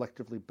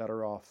collectively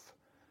better off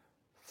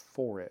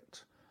for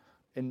it.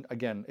 And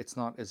again, it's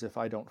not as if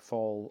I don't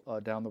fall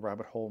down the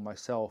rabbit hole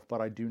myself,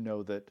 but I do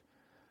know that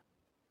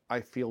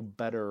I feel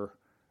better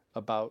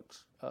about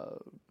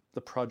the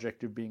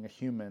project of being a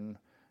human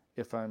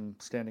if I'm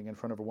standing in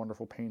front of a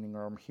wonderful painting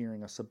or I'm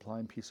hearing a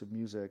sublime piece of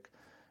music,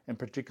 and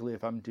particularly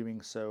if I'm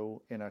doing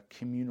so in a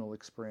communal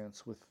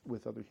experience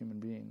with other human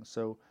beings.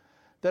 So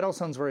that all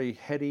sounds very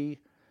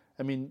heady.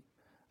 I mean,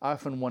 I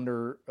often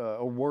wonder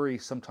or worry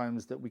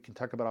sometimes that we can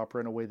talk about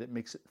opera in a way that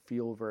makes it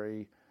feel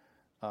very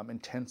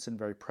intense and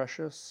very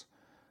precious.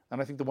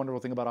 And I think the wonderful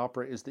thing about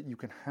opera is that you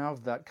can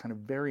have that kind of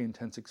very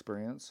intense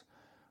experience,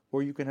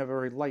 or you can have a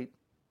very light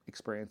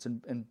experience,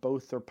 and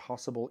both are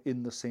possible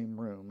in the same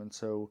room. And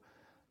so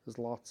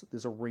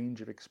there's a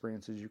range of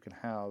experiences you can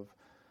have.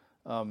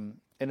 And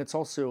it's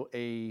also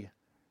a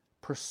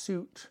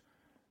pursuit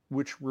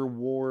which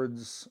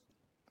rewards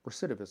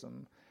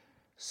recidivism.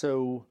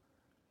 So,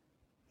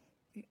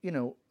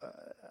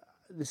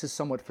 this is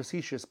somewhat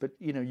facetious, but,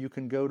 you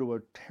can go to a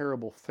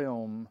terrible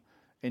film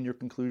and your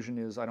conclusion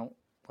is,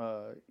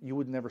 you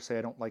would never say,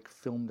 I don't like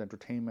filmed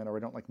entertainment, or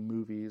I don't like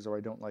movies, or I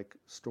don't like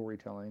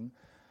storytelling.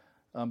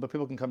 But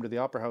people can come to the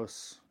opera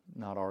house,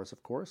 not ours,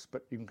 of course,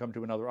 but you can come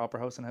to another opera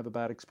house and have a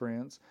bad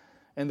experience.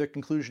 And the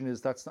conclusion is,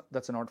 that's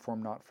an art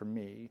form not for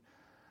me.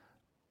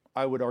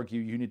 I would argue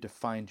you need to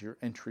find your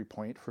entry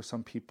point. For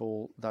some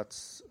people,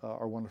 that's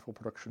our wonderful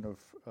production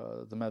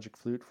of The Magic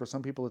Flute. For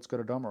some people, it's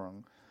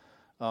Götterdämmerung.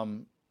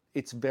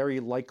 It's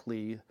very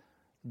likely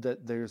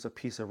that there's a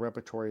piece of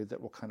repertory that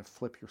will kind of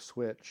flip your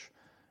switch,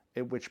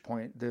 at which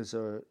point there's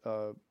a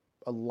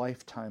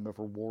lifetime of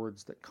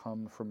rewards that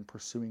come from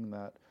pursuing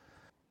that,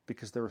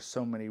 because there are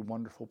so many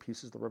wonderful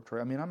pieces of the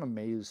repertory. I mean, I'm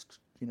amazed,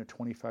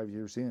 25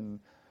 years in,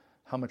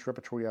 how much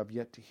repertory I've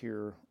yet to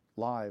hear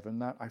live,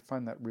 and that I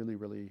find that really,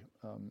 really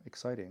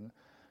exciting.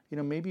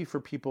 Maybe for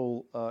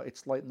people,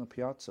 it's Light in the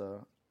Piazza,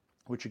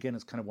 which again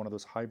is kind of one of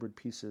those hybrid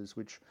pieces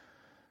which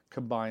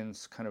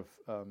combines kind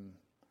of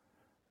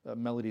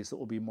melodies that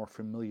will be more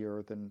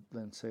familiar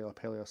than say La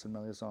Pelléas and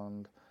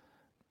Mélisande.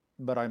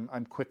 But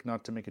I'm quick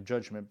not to make a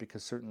judgment,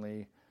 because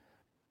certainly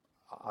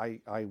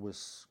I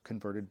was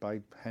converted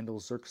by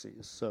Handel's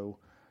Xerxes. So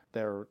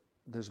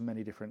there's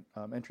many different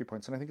entry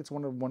points. And I think it's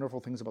one of the wonderful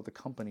things about the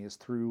company is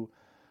through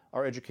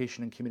our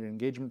education and community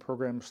engagement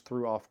programs,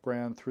 through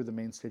off-grant, through the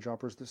main stage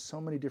operas, there's so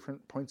many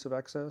different points of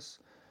access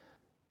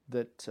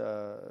that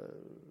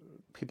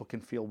people can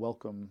feel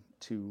welcome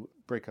to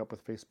break up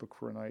with Facebook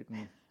for a night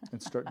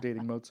and start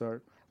dating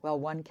Mozart. Well,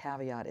 one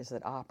caveat is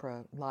that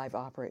live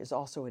opera is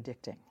also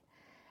addicting.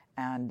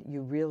 And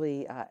you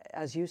really,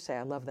 as you say,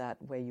 I love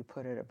that way you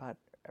put it about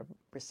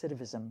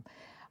recidivism.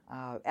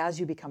 As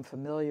you become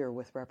familiar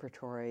with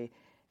repertory,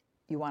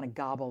 you want to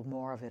gobble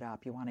more of it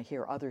up. You want to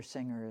hear other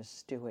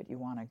singers do it. You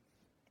want to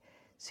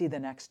see the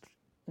next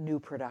new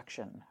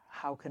production.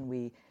 How can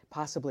we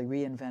possibly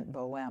reinvent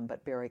Bohème,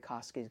 but Barry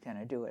Kosky's going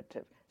to do it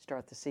to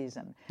start the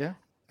season. Yeah.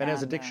 And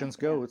as addictions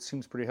go, it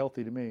seems pretty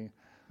healthy to me.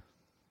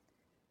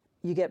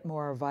 You get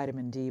more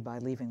vitamin D by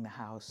leaving the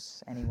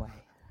house anyway.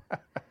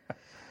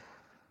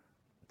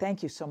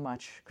 Thank you so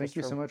much, Christopher. Thank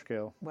you so much,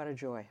 Gail. What a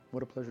joy.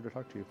 What a pleasure to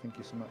talk to you. Thank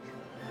you so much.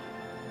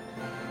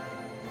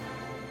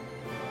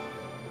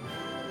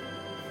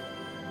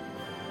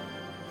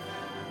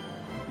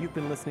 You've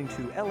been listening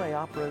to LA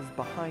Opera's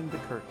Behind the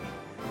Curtain.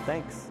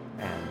 Thanks,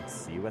 and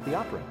see you at the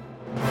opera.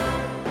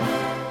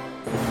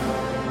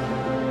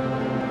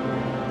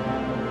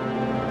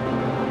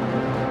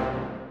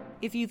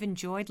 If you've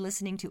enjoyed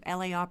listening to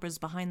LA Opera's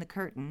Behind the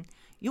Curtain,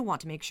 you'll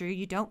want to make sure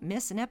you don't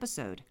miss an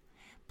episode.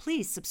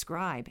 Please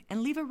subscribe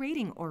and leave a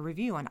rating or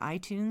review on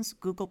iTunes,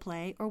 Google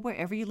Play, or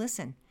wherever you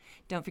listen.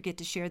 Don't forget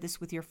to share this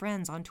with your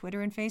friends on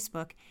Twitter and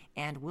Facebook,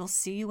 and we'll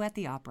see you at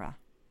the opera.